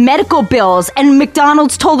her medical bills, and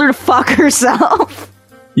McDonald's told her to fuck herself.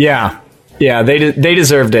 Yeah, they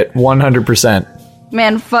deserved it, 100%.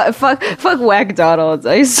 Man, fuck Whack-Donald's.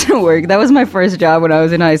 I used to work. That was my first job when I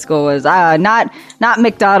was in high school. Was not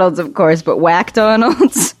McDonald's, of course, but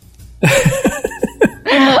Whack-Donald's.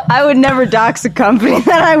 I would never dox a company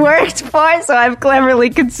that I worked for, so I've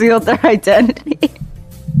cleverly concealed their identity.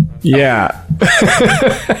 Yeah.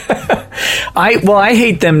 I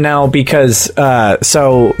hate them now because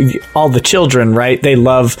so all the children, right? They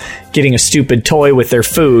love getting a stupid toy with their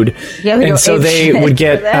food, and so they would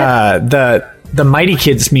get the Mighty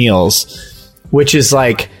Kids meals, which is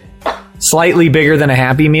like slightly bigger than a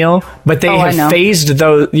Happy Meal, but they have phased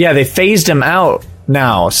those. Yeah, they phased them out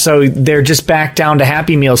now, so they're just back down to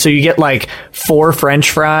Happy Meal. So you get like 4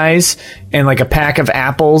 French fries and like a pack of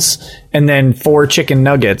apples, and then 4 chicken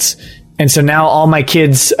nuggets. And so now all my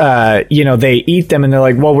kids, they eat them, and they're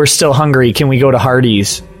like, "Well, we're still hungry. Can we go to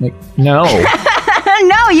Hardee's?" Like, no.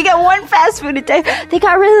 No, you get one fast food a day. They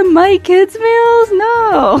got rid of my kids' meals?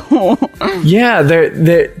 No. Yeah,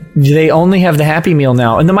 they only have the Happy Meal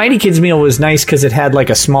now. And the Mighty Kids meal was nice because it had like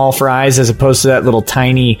a small fries as opposed to that little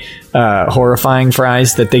tiny, horrifying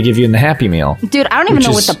fries that they give you in the Happy Meal. Dude, I don't even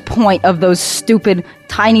know what the point of those stupid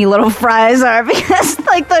tiny little fries are, because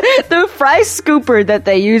like the fry scooper that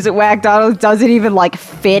they use at Whack-Donald's doesn't even like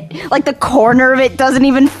fit. Like the corner of it doesn't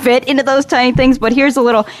even fit into those tiny things. But here's a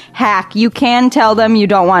little hack. You can tell them you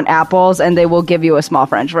don't want apples and they will give you a small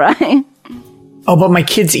French fry. Oh, but my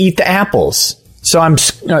kids eat the apples. So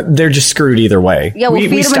they're just screwed either way. Yeah, we'll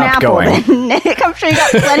feed them an apple then, Nick. I'm sure you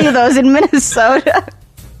got plenty of those in Minnesota.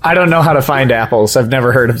 I don't know how to find apples. I've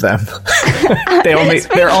never heard of them.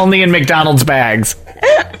 They're only in McDonald's bags.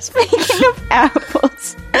 Speaking of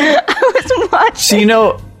apples, I was watching.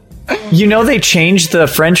 So they changed the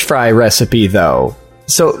French fry recipe though.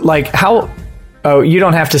 So like how? Oh, you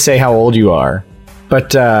don't have to say how old you are,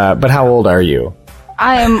 but how old are you?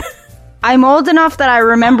 I'm old enough that I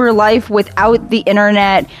remember life without the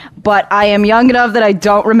internet, but I am young enough that I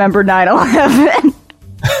don't remember 9/11.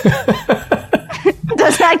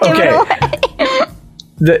 Does that give it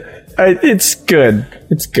away? It's good.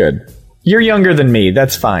 It's good. You're younger than me.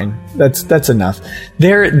 That's fine. That's enough.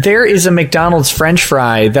 There is a McDonald's French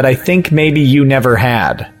fry that I think maybe you never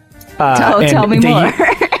had. Tell me more.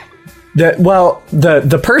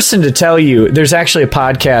 The person to tell you, there's actually a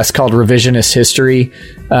podcast called Revisionist History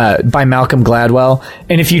by Malcolm Gladwell,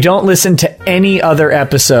 and if you don't listen to any other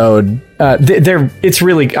episode, it's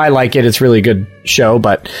really, I like it. It's a really good show,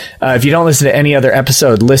 but if you don't listen to any other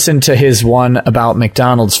episode, listen to his one about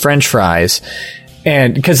McDonald's French fries,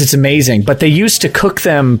 and because it's amazing. But they used to cook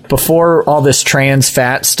them before all this trans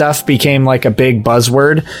fat stuff became like a big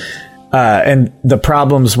buzzword. And the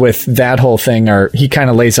problems with that whole thing he kind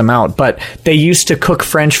of lays them out, but they used to cook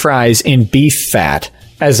French fries in beef fat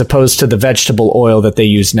as opposed to the vegetable oil that they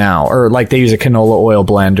use now, or like they use a canola oil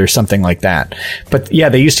blend or something like that. But yeah,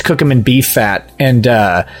 they used to cook them in beef fat, and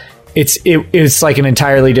it's like an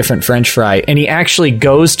entirely different French fry. And he actually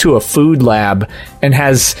goes to a food lab and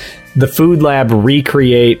has the food lab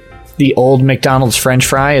recreate the old McDonald's French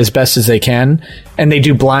fry as best as they can, and they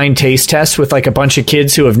do blind taste tests with like a bunch of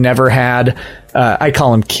kids who have never had I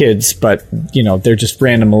call them kids, but they're just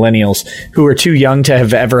random millennials who are too young to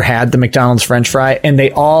have ever had the McDonald's French fry, and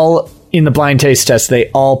they all, in the blind taste test, they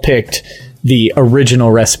all picked the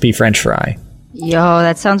original recipe French fry. Yo,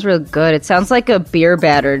 that sounds real good. It sounds like a beer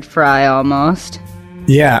battered fry almost.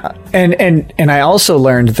 Yeah, and I also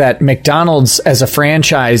learned that McDonald's as a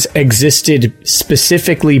franchise existed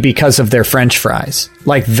specifically because of their French fries.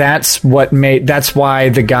 Like that's why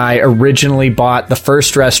the guy originally bought the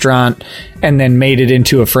first restaurant and then made it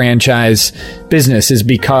into a franchise business, is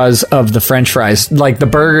because of the French fries. Like the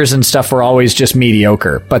burgers and stuff were always just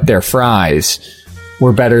mediocre, but their fries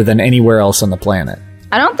were better than anywhere else on the planet.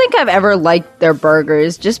 I don't think I've ever liked their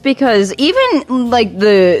burgers, just because even like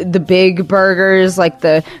the big burgers, like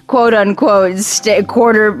the quote unquote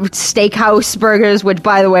quarter steakhouse burgers, which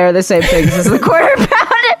by the way are the same things as the quarter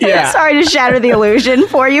pounder. Yeah. Sorry to shatter the illusion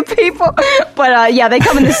for you people, but yeah, they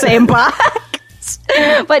come in the same box.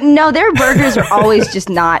 But no, their burgers are always just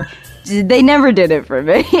not. They never did it for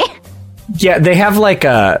me. Yeah, they have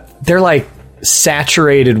they're like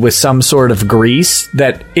saturated with some sort of grease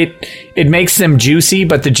that it makes them juicy,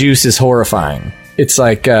 but the juice is horrifying. It's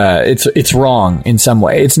like it's wrong in some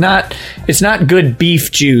way. It's not good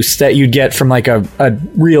beef juice that you'd get from like a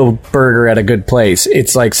real burger at a good place.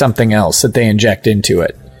 It's like something else that they inject into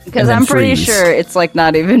it. Because I'm pretty sure it's like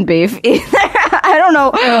not even beef either. I don't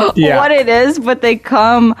know what it is, but they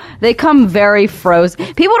come very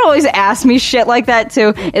frozen. People would always ask me shit like that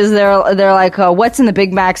too. Is they're like, what's in the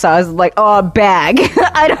Big Mac sauce? Like, a bag.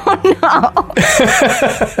 I don't know.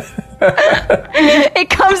 It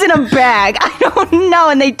comes in a bag. I don't know,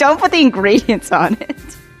 and they don't put the ingredients on it.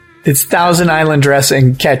 It's Thousand Island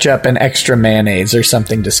dressing, ketchup, and extra mayonnaise or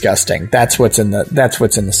something disgusting. That's what's in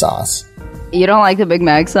the sauce. You don't like the Big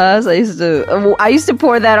Mac sauce? I used to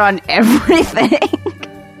pour that on everything.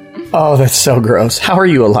 Oh, that's so gross. How are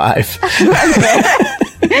you alive?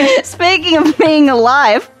 Speaking of being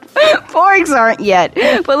alive, porgs aren't yet.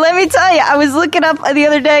 But let me tell you, I was looking up the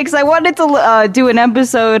other day because I wanted to do an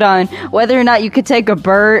episode on whether or not you could take a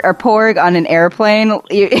bird or porg on an airplane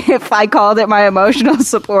if I called it my emotional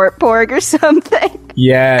support porg or something.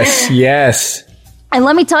 Yes. And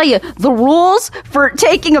let me tell you, the rules for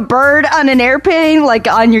taking a bird on an airplane, like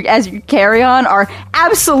as your carry-on, are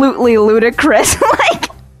absolutely ludicrous. Like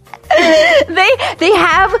they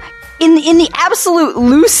have, in the absolute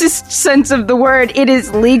loosest sense of the word, it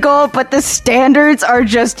is legal, but the standards are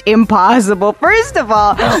just impossible. First of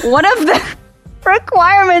all, one of the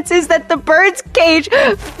requirements is that the bird's cage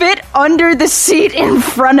fit under the seat in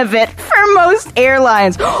front of it for most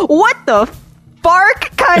airlines. What the bark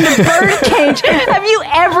kind of bird cage have you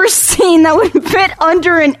ever seen that would fit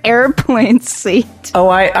under an airplane seat? Oh,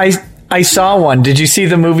 I saw one. Did you see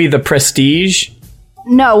the movie The Prestige?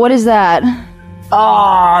 No, what is that?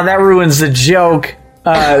 Oh, that ruins the joke.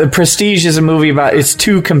 The Prestige is a movie about it's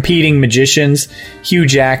two competing magicians, Hugh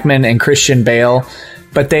Jackman and Christian Bale.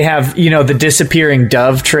 But they have, the disappearing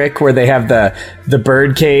dove trick where they have the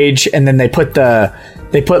bird cage and then they put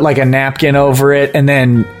like a napkin over it and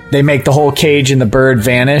then they make the whole cage and the bird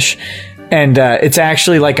vanish. And it's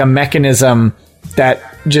actually like a mechanism that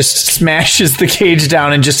just smashes the cage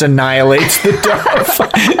down and just annihilates the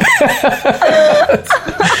dove.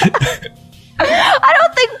 I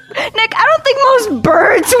don't think most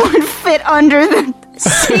birds would fit under the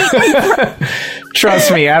seat.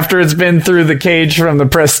 Trust me, after it's been through the cage from the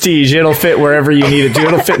Prestige, it'll fit wherever you need it to.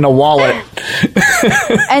 It'll fit in a wallet.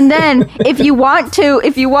 And then, if you want to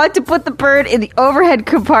put the bird in the overhead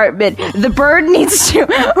compartment, the bird needs to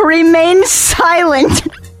remain silent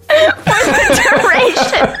for the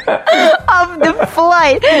duration of the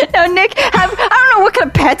flight. Now, Nick, I don't know what kind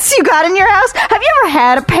of pets you got in your house. Have you ever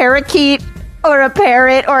had a parakeet or a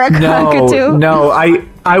parrot or a cockatoo? No,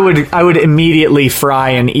 I would immediately fry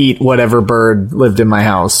and eat whatever bird lived in my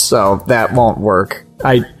house, so that won't work.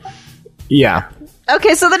 Yeah.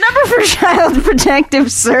 Okay, so the number for Child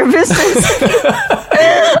Protective Services.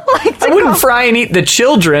 I wouldn't fry and eat the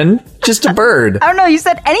children, just a bird. I don't know, you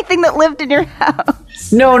said anything that lived in your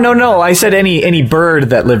house. No, I said any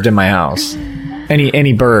bird that lived in my house.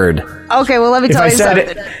 Any bird. Okay, well, let me tell you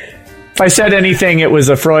something. If I said anything, it was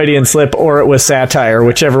a Freudian slip or it was satire,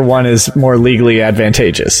 whichever one is more legally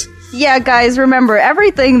advantageous. Yeah, guys, remember,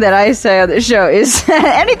 everything that I say on the show is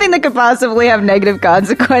anything that could possibly have negative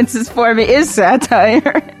consequences for me is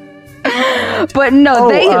satire. But no,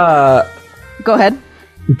 Go ahead.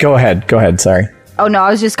 Go ahead, sorry. Oh, no,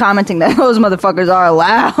 I was just commenting that those motherfuckers are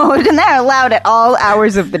loud, and they're loud at all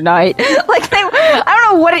hours of the night. Like, I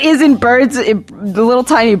don't know what it is in birds, the little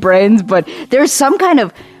tiny brains, but there's some kind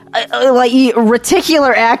of like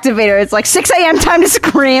reticular activator. It's like 6 a.m. time to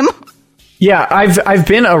scream. Yeah, I've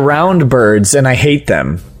been around birds and I hate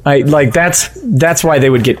them. That's why they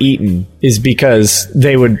would get eaten, is because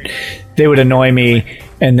they would annoy me,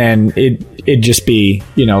 and then it'd just be,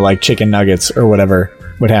 like chicken nuggets or whatever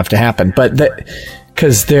would have to happen. But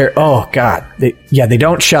because they're, oh god, they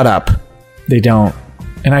don't shut up. They don't,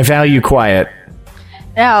 and I value quiet.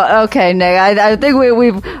 Now, okay, Nick, I think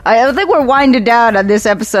we're winding down on this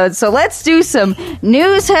episode, so let's do some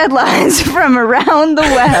news headlines from around the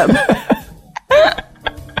web.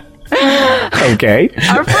 Okay.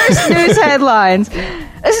 Our first news headlines.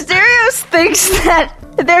 Asterios thinks that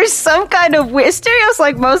there's some kind of Asterios,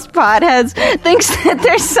 like most potheads, thinks that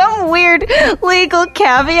there's some weird legal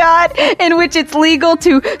caveat in which it's legal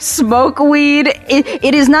to smoke weed.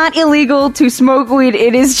 It is not illegal to smoke weed.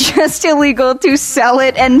 It is just illegal to sell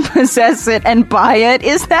it and possess it and buy it.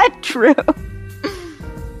 Is that true?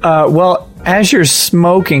 Well, as you're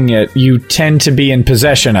smoking it, you tend to be in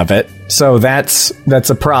possession of it. So that's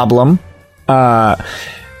a problem.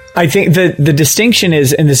 I think the distinction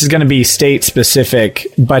is, and this is going to be state specific,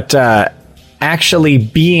 but actually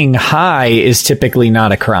being high is typically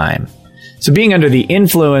not a crime. So being under the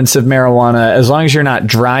influence of marijuana, as long as you're not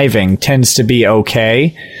driving, tends to be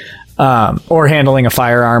okay, or handling a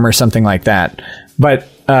firearm or something like that. But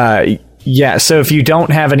yeah, so if you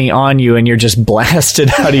don't have any on you and you're just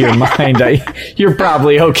blasted out of your mind, you're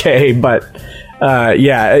probably okay. But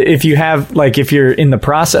yeah, if you have, like, if you're in the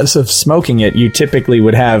process of smoking it, you typically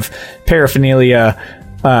would have paraphernalia,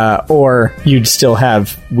 or you'd still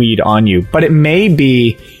have weed on you. But it may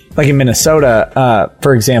be, like in Minnesota,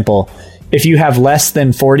 for example, if you have less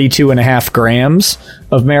than 42.5 grams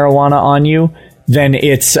of marijuana on you, then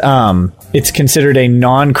it's considered a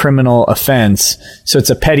non-criminal offense. So it's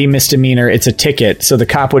a petty misdemeanor. It's a ticket. So the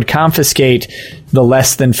cop would confiscate the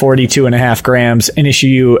less than 42.5 grams and issue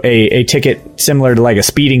you a ticket similar to like a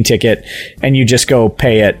speeding ticket, and you just go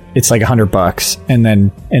pay it. It's like $100, and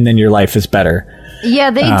then your life is better.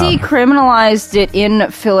 Yeah, they decriminalized it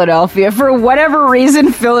in Philadelphia. For whatever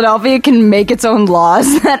reason, Philadelphia can make its own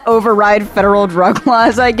laws that override federal drug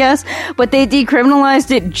laws, I guess. But they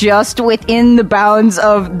decriminalized it just within the bounds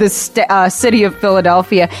of the city of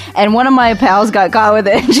Philadelphia. And one of my pals got caught with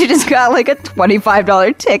it, and she just got like a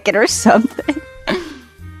 $25 ticket or something.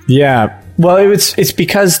 Yeah. Well, it's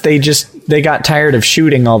because they got tired of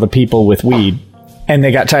shooting all the people with weed, and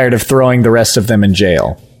they got tired of throwing the rest of them in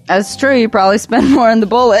jail. That's true. You probably spend more on the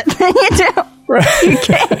bullet than you do. Right.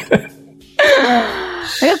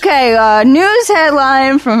 Okay, news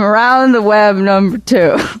headline from around the web number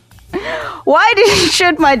 2. Why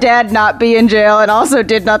should my dad not be in jail and also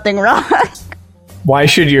did nothing wrong? Why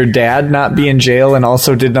should your dad not be in jail and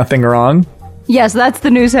also did nothing wrong? Yes, that's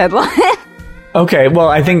the news headline. Okay, well,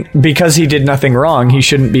 I think because he did nothing wrong, he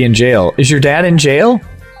shouldn't be in jail. Is your dad in jail?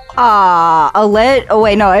 Oh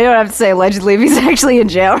wait, no, I don't have to say allegedly if he's actually in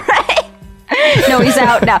jail, right? No, he's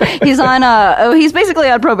out now. He's on, he's basically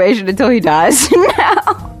on probation until he dies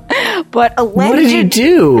now. But what did he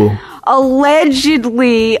do?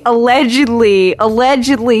 Allegedly,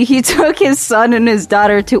 he took his son and his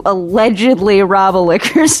daughter to allegedly rob a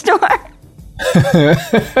liquor store.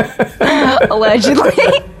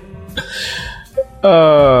 Allegedly.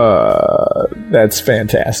 That's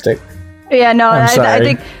fantastic. Yeah, no,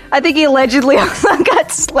 I think he allegedly also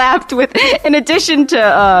got slapped with, in addition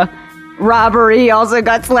to robbery, he also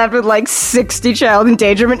got slapped with like 60 child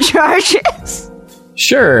endangerment charges.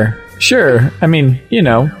 Sure. I mean,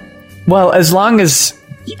 well, as long as,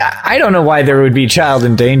 I don't know why there would be child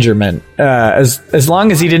endangerment. As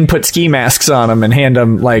long as he didn't put ski masks on them and hand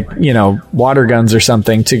them like, water guns or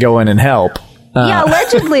something to go in and help. Yeah,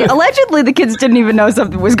 allegedly the kids didn't even know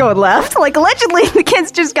something was going left. Like, allegedly the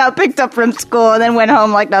kids just got picked up from school and then went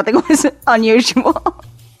home like nothing was unusual.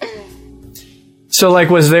 So, like,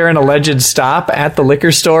 was there an alleged stop at the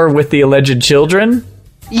liquor store with the alleged children?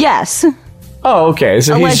 Yes. Oh, okay.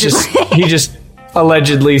 So he just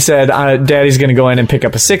allegedly said, Daddy's going to go in and pick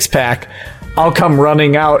up a 6-pack. I'll come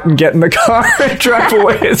running out and get in the car and drive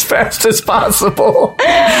away as fast as possible. Wait,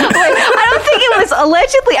 I don't think it was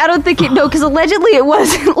allegedly. Because allegedly it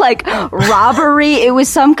wasn't like robbery. It was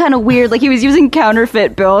some kind of weird, like he was using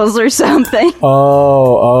counterfeit bills or something.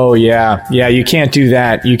 Oh, yeah. Yeah, you can't do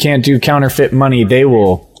that. You can't do counterfeit money. They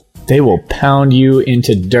will pound you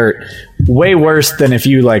into dirt. Way worse than if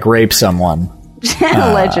you, like, rape someone.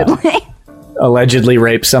 Allegedly. Allegedly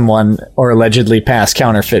rape someone or allegedly pass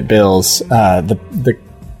counterfeit bills. The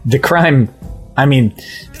crime, I mean,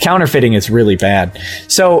 counterfeiting is really bad.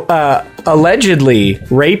 So, allegedly,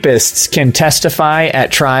 rapists can testify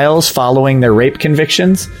at trials following their rape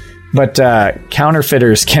convictions, but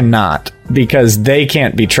counterfeiters cannot because they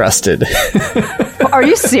can't be trusted. Are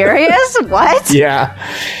you serious? What?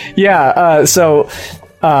 Yeah. So,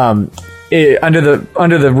 under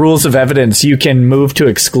the rules of evidence, you can move to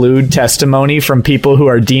exclude testimony from people who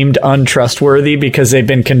are deemed untrustworthy because they've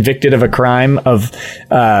been convicted of a crime of,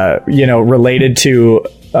 related to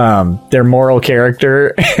their moral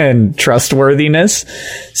character and trustworthiness.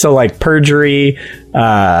 So, like perjury.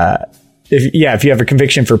 If you have a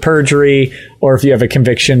conviction for perjury, or if you have a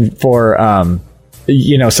conviction for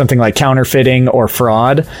something like counterfeiting or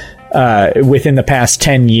fraud within the past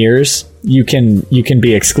 10 years. You can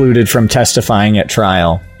be excluded from testifying at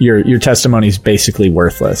trial. Your testimony is basically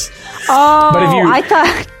worthless. Oh, but if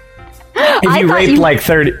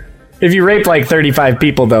you rape like 35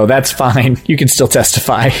 people, though, that's fine. You can still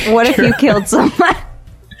testify. What if you killed someone?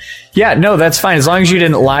 Yeah, no, that's fine. As long as you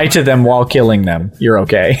didn't lie to them while killing them, you're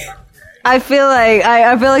okay. I feel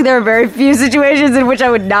like there are very few situations in which I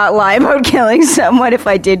would not lie about killing someone if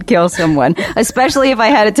I did kill someone, especially if I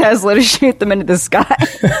had a Tesla to shoot them into the sky.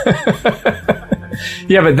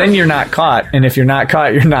 Yeah, but then you're not caught, and if you're not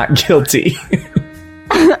caught, you're not guilty.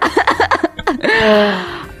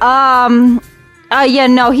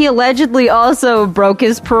 He allegedly also broke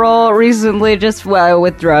his parole recently, just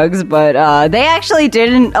with drugs, but they actually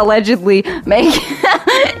didn't allegedly make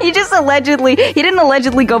he didn't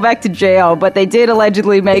allegedly go back to jail, but they did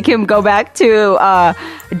allegedly make him go back to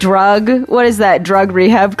drug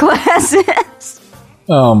rehab classes.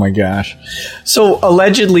 Oh my gosh. So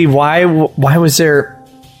allegedly, why was there...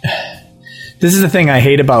 This is the thing I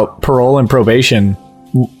hate about parole and probation.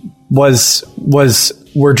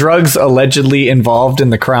 Were drugs allegedly involved in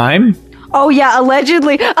the crime? Oh yeah,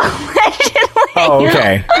 allegedly. Oh,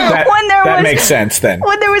 okay. That makes sense then.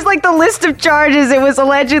 When there was like the list of charges, it was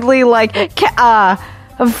allegedly like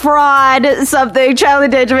fraud, something, child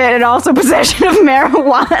endangerment, and also possession of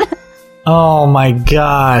marijuana. Oh my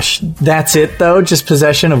gosh. That's it though? Just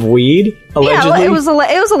possession of weed? Allegedly? Yeah, it was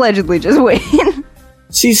allegedly just weed.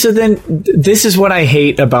 See, so then this is what I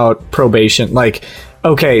hate about probation. Like,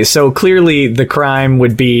 okay, so clearly the crime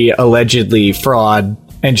would be allegedly fraud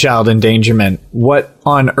and child endangerment. What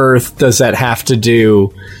on earth does that have to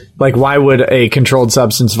do? Like, why would a controlled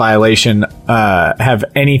substance violation have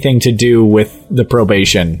anything to do with the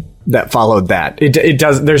probation that followed that? It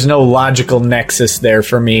does. There's no logical nexus there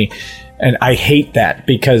for me. And I hate that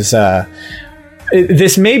because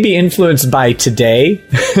this may be influenced by today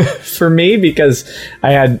for me, because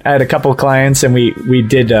I had a couple clients and we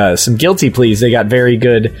did some guilty pleas. They got very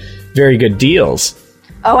good deals.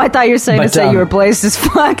 Oh, I thought you were saying to say you were blazed as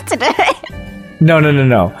fuck today. No.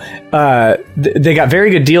 They got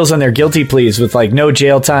very good deals on their guilty pleas with like no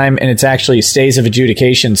jail time, and it's actually stays of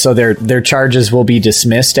adjudication. So their charges will be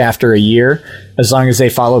dismissed after a year as long as they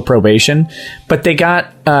follow probation. But they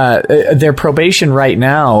got their probation right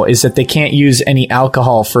now is that they can't use any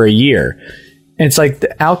alcohol for a year. And it's like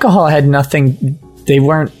the alcohol had nothing. They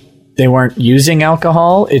weren't using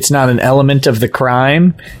alcohol. It's not an element of the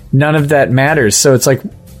crime. None of that matters. So it's like,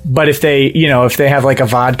 but if they have like a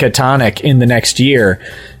vodka tonic in the next year,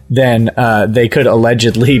 then they could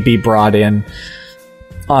allegedly be brought in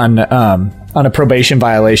on a probation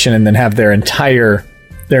violation and then have their entire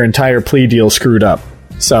plea deal screwed up.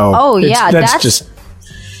 So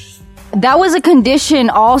that was a condition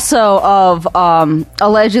also of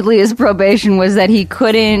allegedly his probation, was that he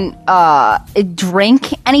couldn't drink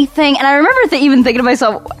anything. And I remember even thinking to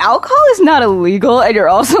myself, alcohol is not illegal, and you're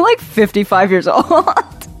also like 55 years old.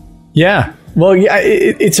 Yeah. Well, yeah,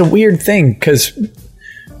 it's a weird thing, because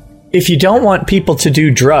if you don't want people to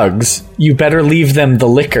do drugs, you better leave them the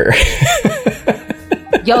liquor.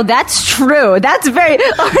 Yo, that's true. That's very...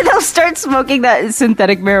 Or they'll start smoking that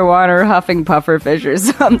synthetic marijuana or huffing puffer fish or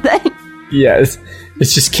something. Yes.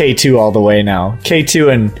 It's just K2 all the way now.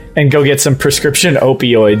 K2 and go get some prescription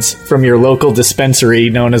opioids from your local dispensary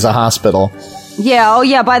known as a hospital. Yeah, oh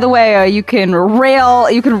yeah, by the way, you can rail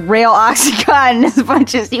Oxycontin as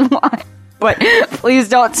much as you want, but please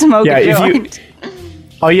don't smoke a joint.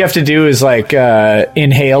 All you have to do is like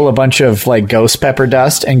inhale a bunch of like ghost pepper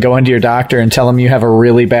dust and go into your doctor and tell him you have a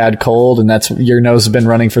really bad cold and that's your nose has been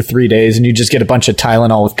running for 3 days, and you just get a bunch of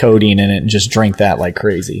Tylenol with codeine in it and just drink that like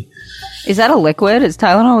crazy. Is that a liquid? Is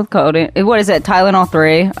Tylenol with codeine? What is it? Tylenol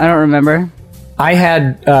 3? I don't remember. I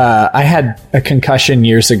had a concussion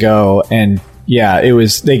years ago, and yeah, it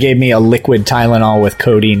was. They gave me a liquid Tylenol with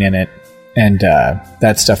codeine in it, and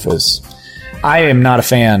that stuff was. I am not a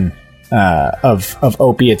fan of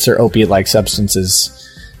opiates or opiate-like substances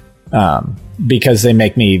because they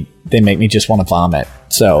make me just want to vomit.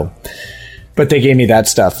 So, but they gave me that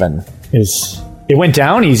stuff, and it went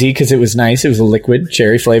down easy because it was nice. It was a liquid,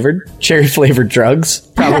 cherry flavored drugs.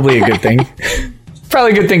 Probably a good thing.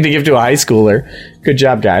 Probably a good thing to give to a high schooler. Good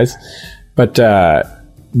job, guys. But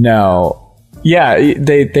no. Yeah,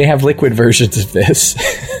 they have liquid versions of this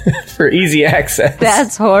for easy access.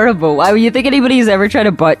 That's horrible. Why would you think anybody's ever tried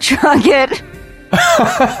to butt chug it?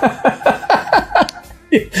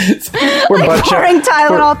 We're pouring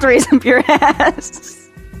Tylenol 3s up your ass.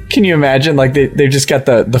 Can you imagine? Like they've just got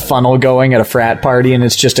the funnel going at a frat party, and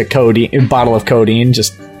it's just a bottle of codeine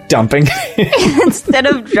just dumping. Instead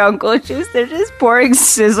of jungle juice, they're just pouring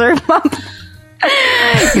scissor pump.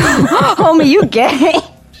 Homie, you gay?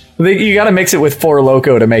 You got to mix it with Four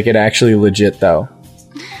Loko to make it actually legit, though.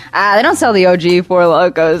 They don't sell the OG Four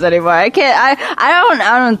Lokos anymore. I can't.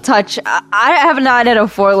 I don't touch. I have not had a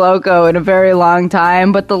Four Loko in a very long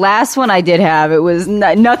time. But the last one I did have, it was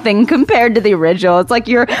nothing compared to the original. It's like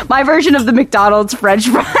my version of the McDonald's French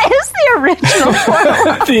fries. The original Four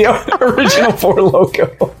Loko. The original Four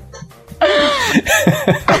Loko.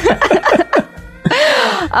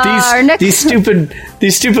 These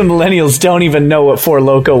stupid millennials don't even know what Four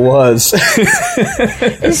Loko was.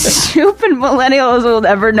 Stupid millennials will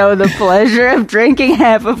never know the pleasure of drinking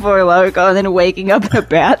half a Four Loko and then waking up in a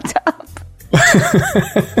bathtub.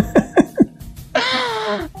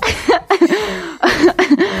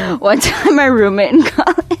 One time my roommate in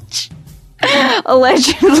college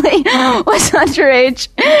allegedly was underage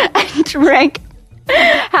and drank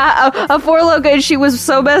a Four Loko, and she was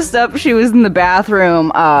so messed up she was in the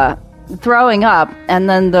bathroom throwing up, and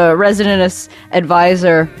then the resident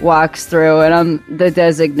advisor walks through, and I'm the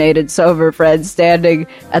designated sober friend standing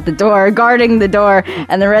at the door guarding the door,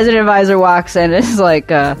 and the resident advisor walks in and is like,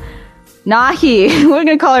 Nahi, we're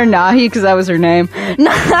gonna call her Nahi because that was her name.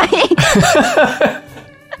 Nahi.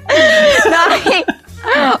 Nahi,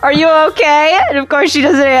 are you okay? And of course she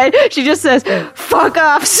doesn't. She just says, "Fuck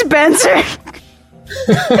off, Spencer."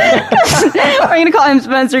 We're gonna call him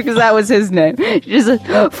Spencer because that was his name. She just says,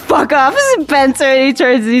 "Fuck off, Spencer." And he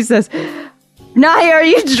turns and he says, "Nahi, are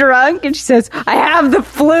you drunk?" And she says, "I have the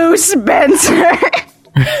flu, Spencer."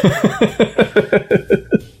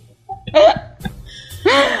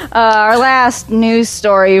 Our last news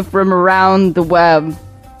story from around the web.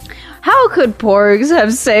 How could porgs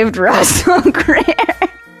have saved Russell Greer?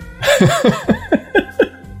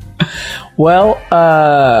 Well,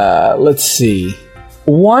 let's see.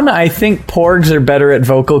 One, I think porgs are better at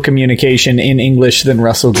vocal communication in English than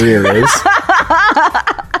Russell Greer is.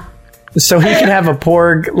 So he could have a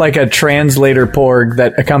porg, like a translator porg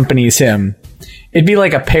that accompanies him. It'd be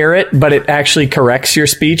like a parrot, but it actually corrects your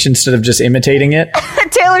speech instead of just imitating it.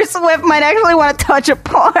 Taylor Swift might actually want to touch a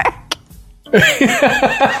porg.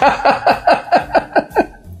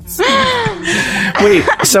 Wait,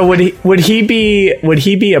 so would he be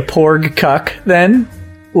a porg cuck then?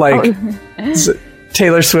 Like,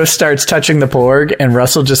 Taylor Swift starts touching the porg, and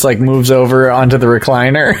Russell just like moves over onto the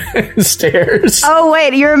recliner and stares. Oh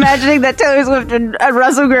wait, you're imagining that Taylor Swift and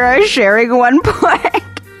Russell Greer are sharing one porg?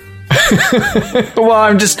 Well,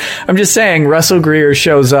 I'm just saying Russell Greer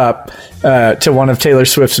shows up to one of Taylor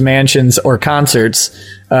Swift's mansions or concerts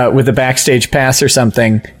with a backstage pass or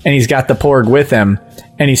something, and he's got the porg with him,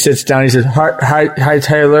 and he sits down, he says, hi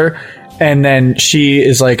Taylor, and then she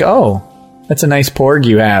is like, oh, that's a nice porg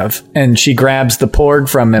you have, and she grabs the porg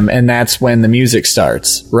from him, and that's when the music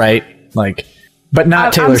starts, right? Like, but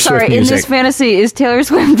not Taylor Swift music. In this fantasy, is Taylor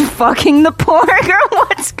Swift fucking the porg, or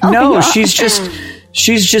what's going on? No, she's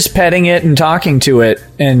just petting it and talking to it,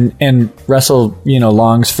 and Russell,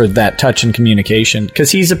 longs for that touch and communication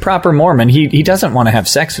because he's a proper Mormon. He doesn't want to have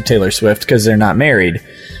sex with Taylor Swift because they're not married.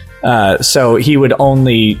 So he would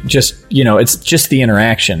only just, it's just the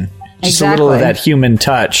interaction, just a little of that human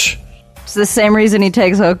touch. It's the same reason he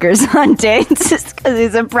takes hookers on dates, is because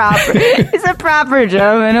he's a proper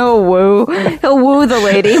gentleman. He'll woo the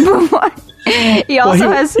lady before. He also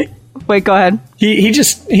has. Wait, go ahead. He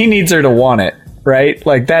needs her to want it. Right?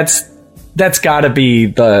 Like that's gotta be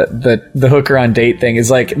the hooker on date thing is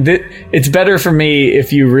like, it's better for me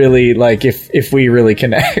if you really like, if we really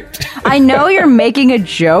connect. I know you're making a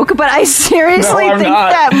joke, but I seriously think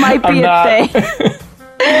that might be a thing.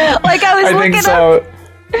 Like I was looking up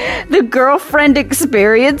the girlfriend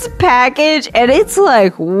experience package, and it's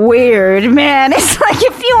like weird, man. It's like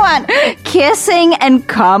if you want kissing and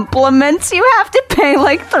compliments, you have to pay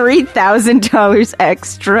like $3,000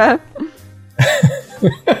 extra.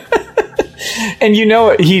 And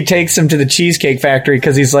he takes him to the Cheesecake Factory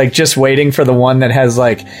because he's like just waiting for the one that has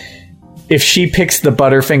like, if she picks the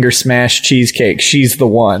Butterfinger Smash cheesecake, she's the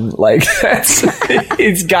one. Like that's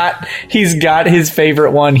he's got his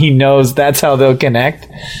favorite one. He knows that's how they'll connect.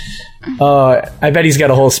 I bet he's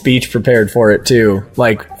got a whole speech prepared for it too.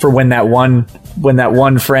 Like for when that one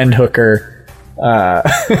friend hooker.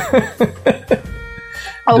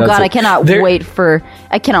 Oh God, I cannot wait for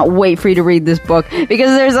you to read this book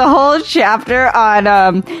because there's a whole chapter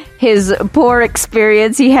on his poor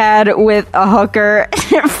experience he had with a hooker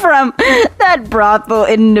from that brothel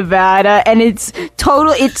in Nevada, and it's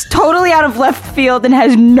totally out of left field and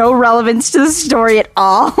has no relevance to the story at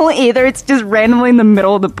all either. It's just randomly in the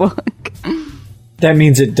middle of the book. That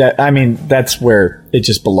means that's where it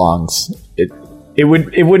just belongs. It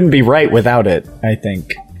wouldn't be right without it, I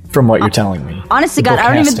think. From what you're telling me. Honest to God,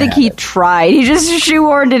 I don't even think he tried. He just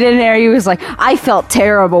shoehorned it in there. He was like, I felt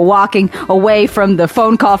terrible walking away from the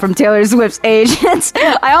phone call from Taylor Swift's agents.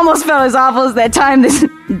 I almost felt as awful as that time this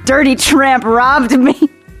dirty tramp robbed me. Dude,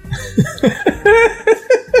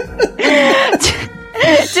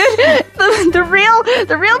 the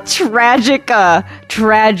real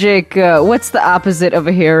tragic. What's the opposite of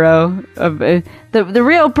a hero? Of the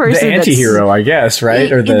real person, the anti-hero, I guess,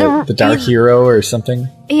 right? Or the dark hero or something.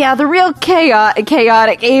 Yeah, the real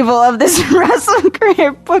chaotic evil of this Russell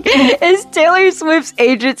Greer book is Taylor Swift's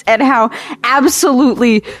agents and how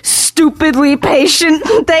absolutely stupidly patient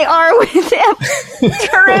they are with him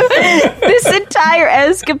during this entire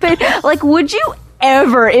escapade. Like, would you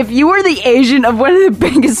ever, if you were the agent of one of the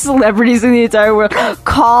biggest celebrities in the entire world,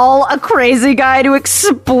 call a crazy guy to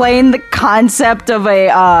explain the concept of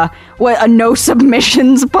a no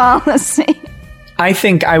submissions policy? I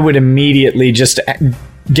think I would immediately just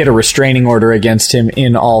get a restraining order against him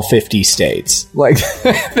in all 50 states. Like,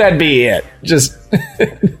 that'd be it. Just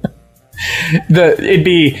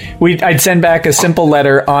I'd send back a simple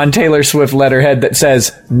letter on Taylor Swift letterhead that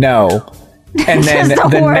says no, and then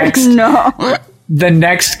the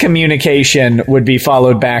next communication would be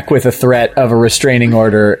followed back with a threat of a restraining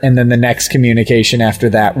order, and then the next communication after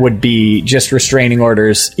that would be just restraining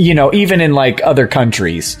orders, even in like other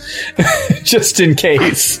countries, just in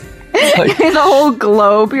case. Like, the whole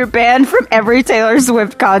globe, you're banned from every Taylor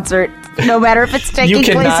Swift concert, no matter if it's taking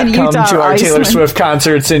place in Utah. You cannot come to our Taylor Swift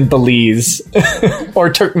concerts in Belize or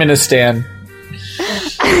Turkmenistan.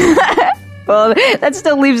 Well, that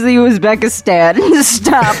still leaves the Uzbekistan.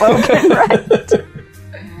 Stop open, right?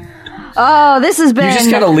 Oh, this has been. You just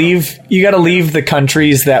gotta leave. You gotta leave the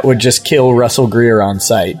countries that would just kill Russell Greer on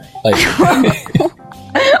sight. Like,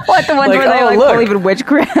 what, the ones where they believe in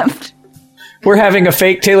witchcraft? We're having a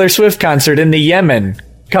fake Taylor Swift concert in the Yemen.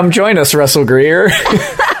 Come join us, Russell Greer.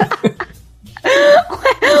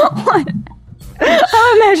 What?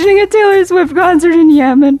 I'm imagining a Taylor Swift concert in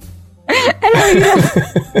Yemen. And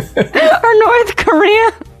or North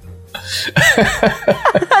Korea.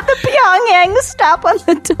 The Pyongyang stop on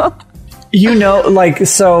the door.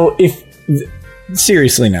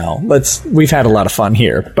 Seriously now, we've had a lot of fun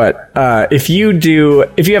here, but if you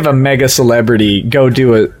have a mega celebrity go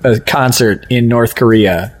do a concert in North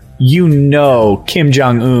Korea, Kim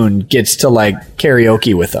Jong-un gets to like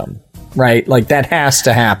karaoke with them, right? Like, that has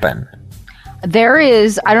to happen. There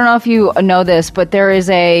is, I don't know if you know this, but there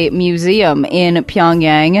is a museum in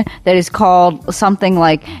Pyongyang that is called something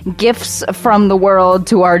like Gifts from the World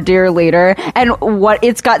to Our Dear Leader. And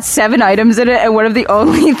it's got 7 items in it, and one of the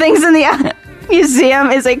only things in the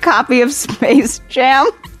museum is a copy of Space Jam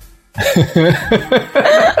on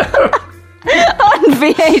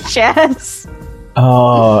VHS.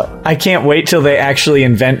 Oh, I can't wait till they actually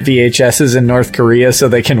invent VHSs in North Korea so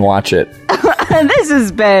they can watch it. This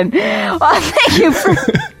has been... Well, thank you for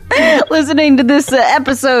listening to this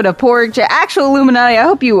episode of Porg Actual Illuminati. I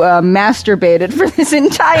hope you masturbated for this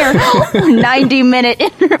entire 90-minute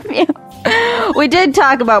interview. We did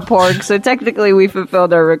talk about porg, so technically we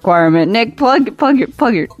fulfilled our requirement. Nick, plug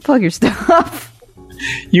your stuff.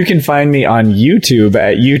 You can find me on YouTube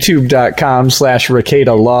at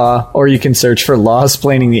youtube.com/Ricada Law, or you can search for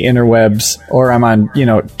Lawsplaining the Interwebs, or I'm on,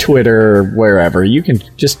 Twitter or wherever. You can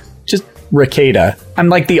just Ricada. I'm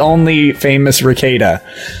like the only famous Ricada.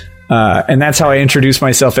 And that's how I introduce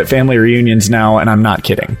myself at family reunions now, and I'm not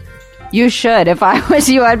kidding. You should. If I was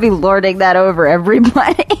you, I'd be lording that over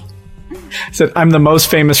everybody. Said, I'm the most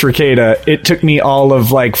famous Ricada. It took me all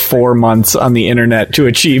of 4 months on the internet to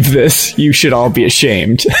achieve this. You should all be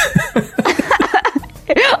ashamed.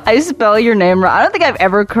 I spell your name wrong. I don't think I've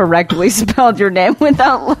ever correctly spelled your name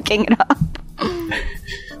without looking it up.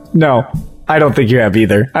 No, I don't think you have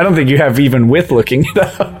either. I don't think you have even with looking it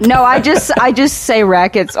up. No, I just say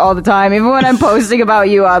rackets all the time. Even when I'm posting about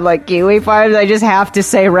you on Kiwi Farms, I just have to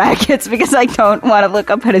say rackets because I don't want to look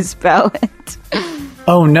up how to spell it.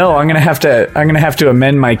 Oh no, I'm gonna have to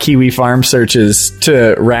amend my Kiwi Farm searches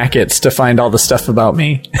to rackets to find all the stuff about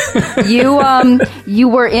me. You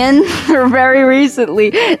were in very recently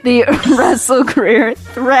the Russell Greer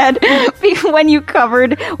thread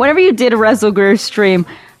whenever you did a Russell Greer stream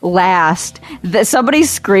last, that somebody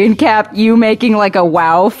screen capped you making a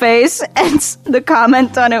wow face, and the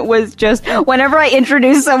comment on it was just, whenever I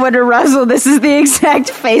introduce someone to Russell, this is the exact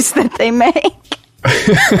face that they make.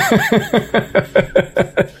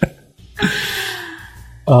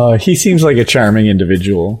 He seems like a charming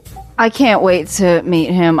individual. I can't wait to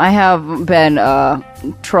meet him. I have been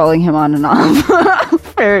trolling him on and off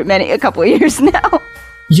for a couple of years now.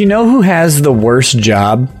 You know who has the worst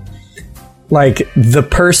job? The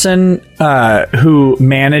person who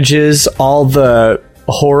manages all the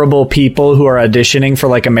horrible people who are auditioning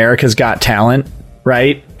for America's Got Talent,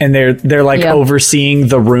 right? And they're overseeing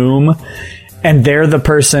the room. And they're the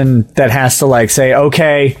person that has to say,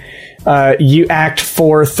 okay, you act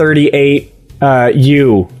 438,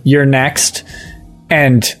 you're next.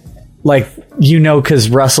 And like, you know, because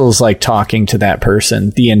Russell's like talking to that person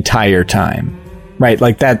the entire time, right?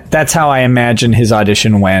 Like that's how I imagine his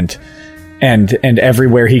audition went. And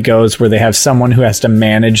everywhere he goes where they have someone who has to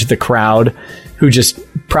manage the crowd who just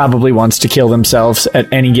probably wants to kill themselves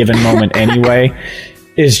at any given moment anyway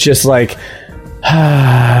is just like,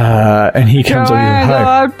 and he comes over and go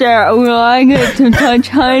up there. Will I get to touch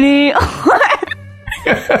Heidi? I'm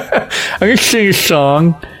going to sing a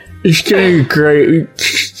song. It's going to be great.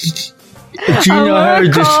 Do you know how to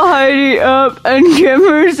just call Heidi up and give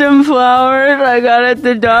her some flowers I got at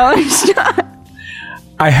the dollar store?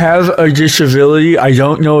 I have a disability. I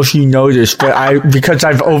don't know if you know this, but because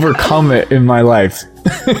I've overcome it in my life.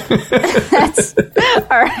 That's all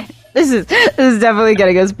right. This is definitely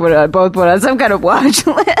getting us both put on some kind of watch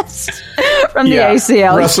list from the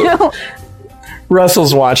ACL.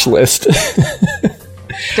 Russell's watch list.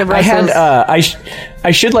 I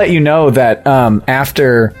should let you know that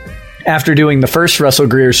after doing the first Russell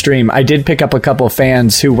Greer stream, I did pick up a couple of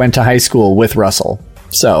fans who went to high school with Russell.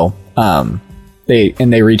 So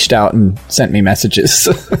they reached out and sent me messages.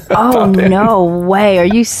 Oh, no way. Are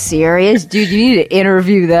you serious? Dude, you need to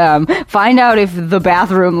interview them. Find out if the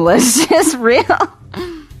bathroom list is real.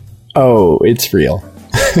 Oh, it's real.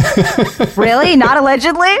 Really? Not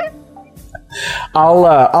allegedly?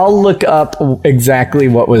 I'll look up exactly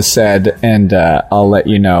what was said and I'll let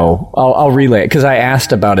you know. I'll relay it because I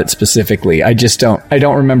asked about it specifically. I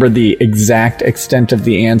don't remember the exact extent of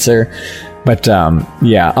the answer. But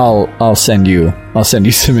yeah, I'll send you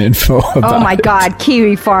some info about it. Oh my God,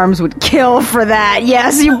 Kiwi Farms would kill for that.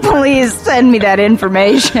 Yes, you please send me that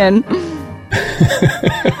information.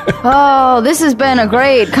 Oh, this has been a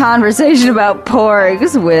great conversation about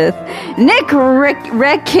porgs with Nick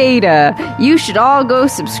Rekieta. You should all go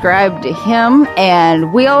subscribe to him,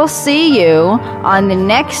 and we'll see you on the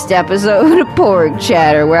next episode of Porg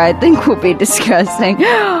Chatter, where I think we'll be discussing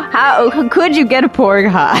how could you get a porg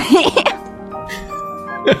high.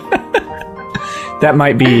 That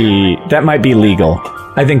might be legal.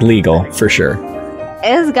 I think legal for sure.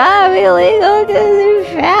 It's gotta be legal because they're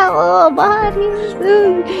fat little bodies.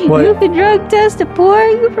 What? You could drug test a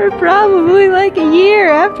porg for probably like a year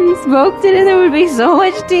after he smoked it, and there would be so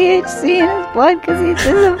much THC in his blood because he's just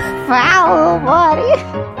a fat little body.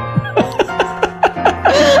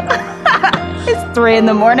 It's 3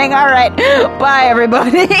 a.m. All right, bye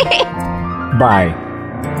everybody. Bye.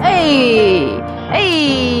 Hey,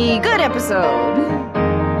 good episode.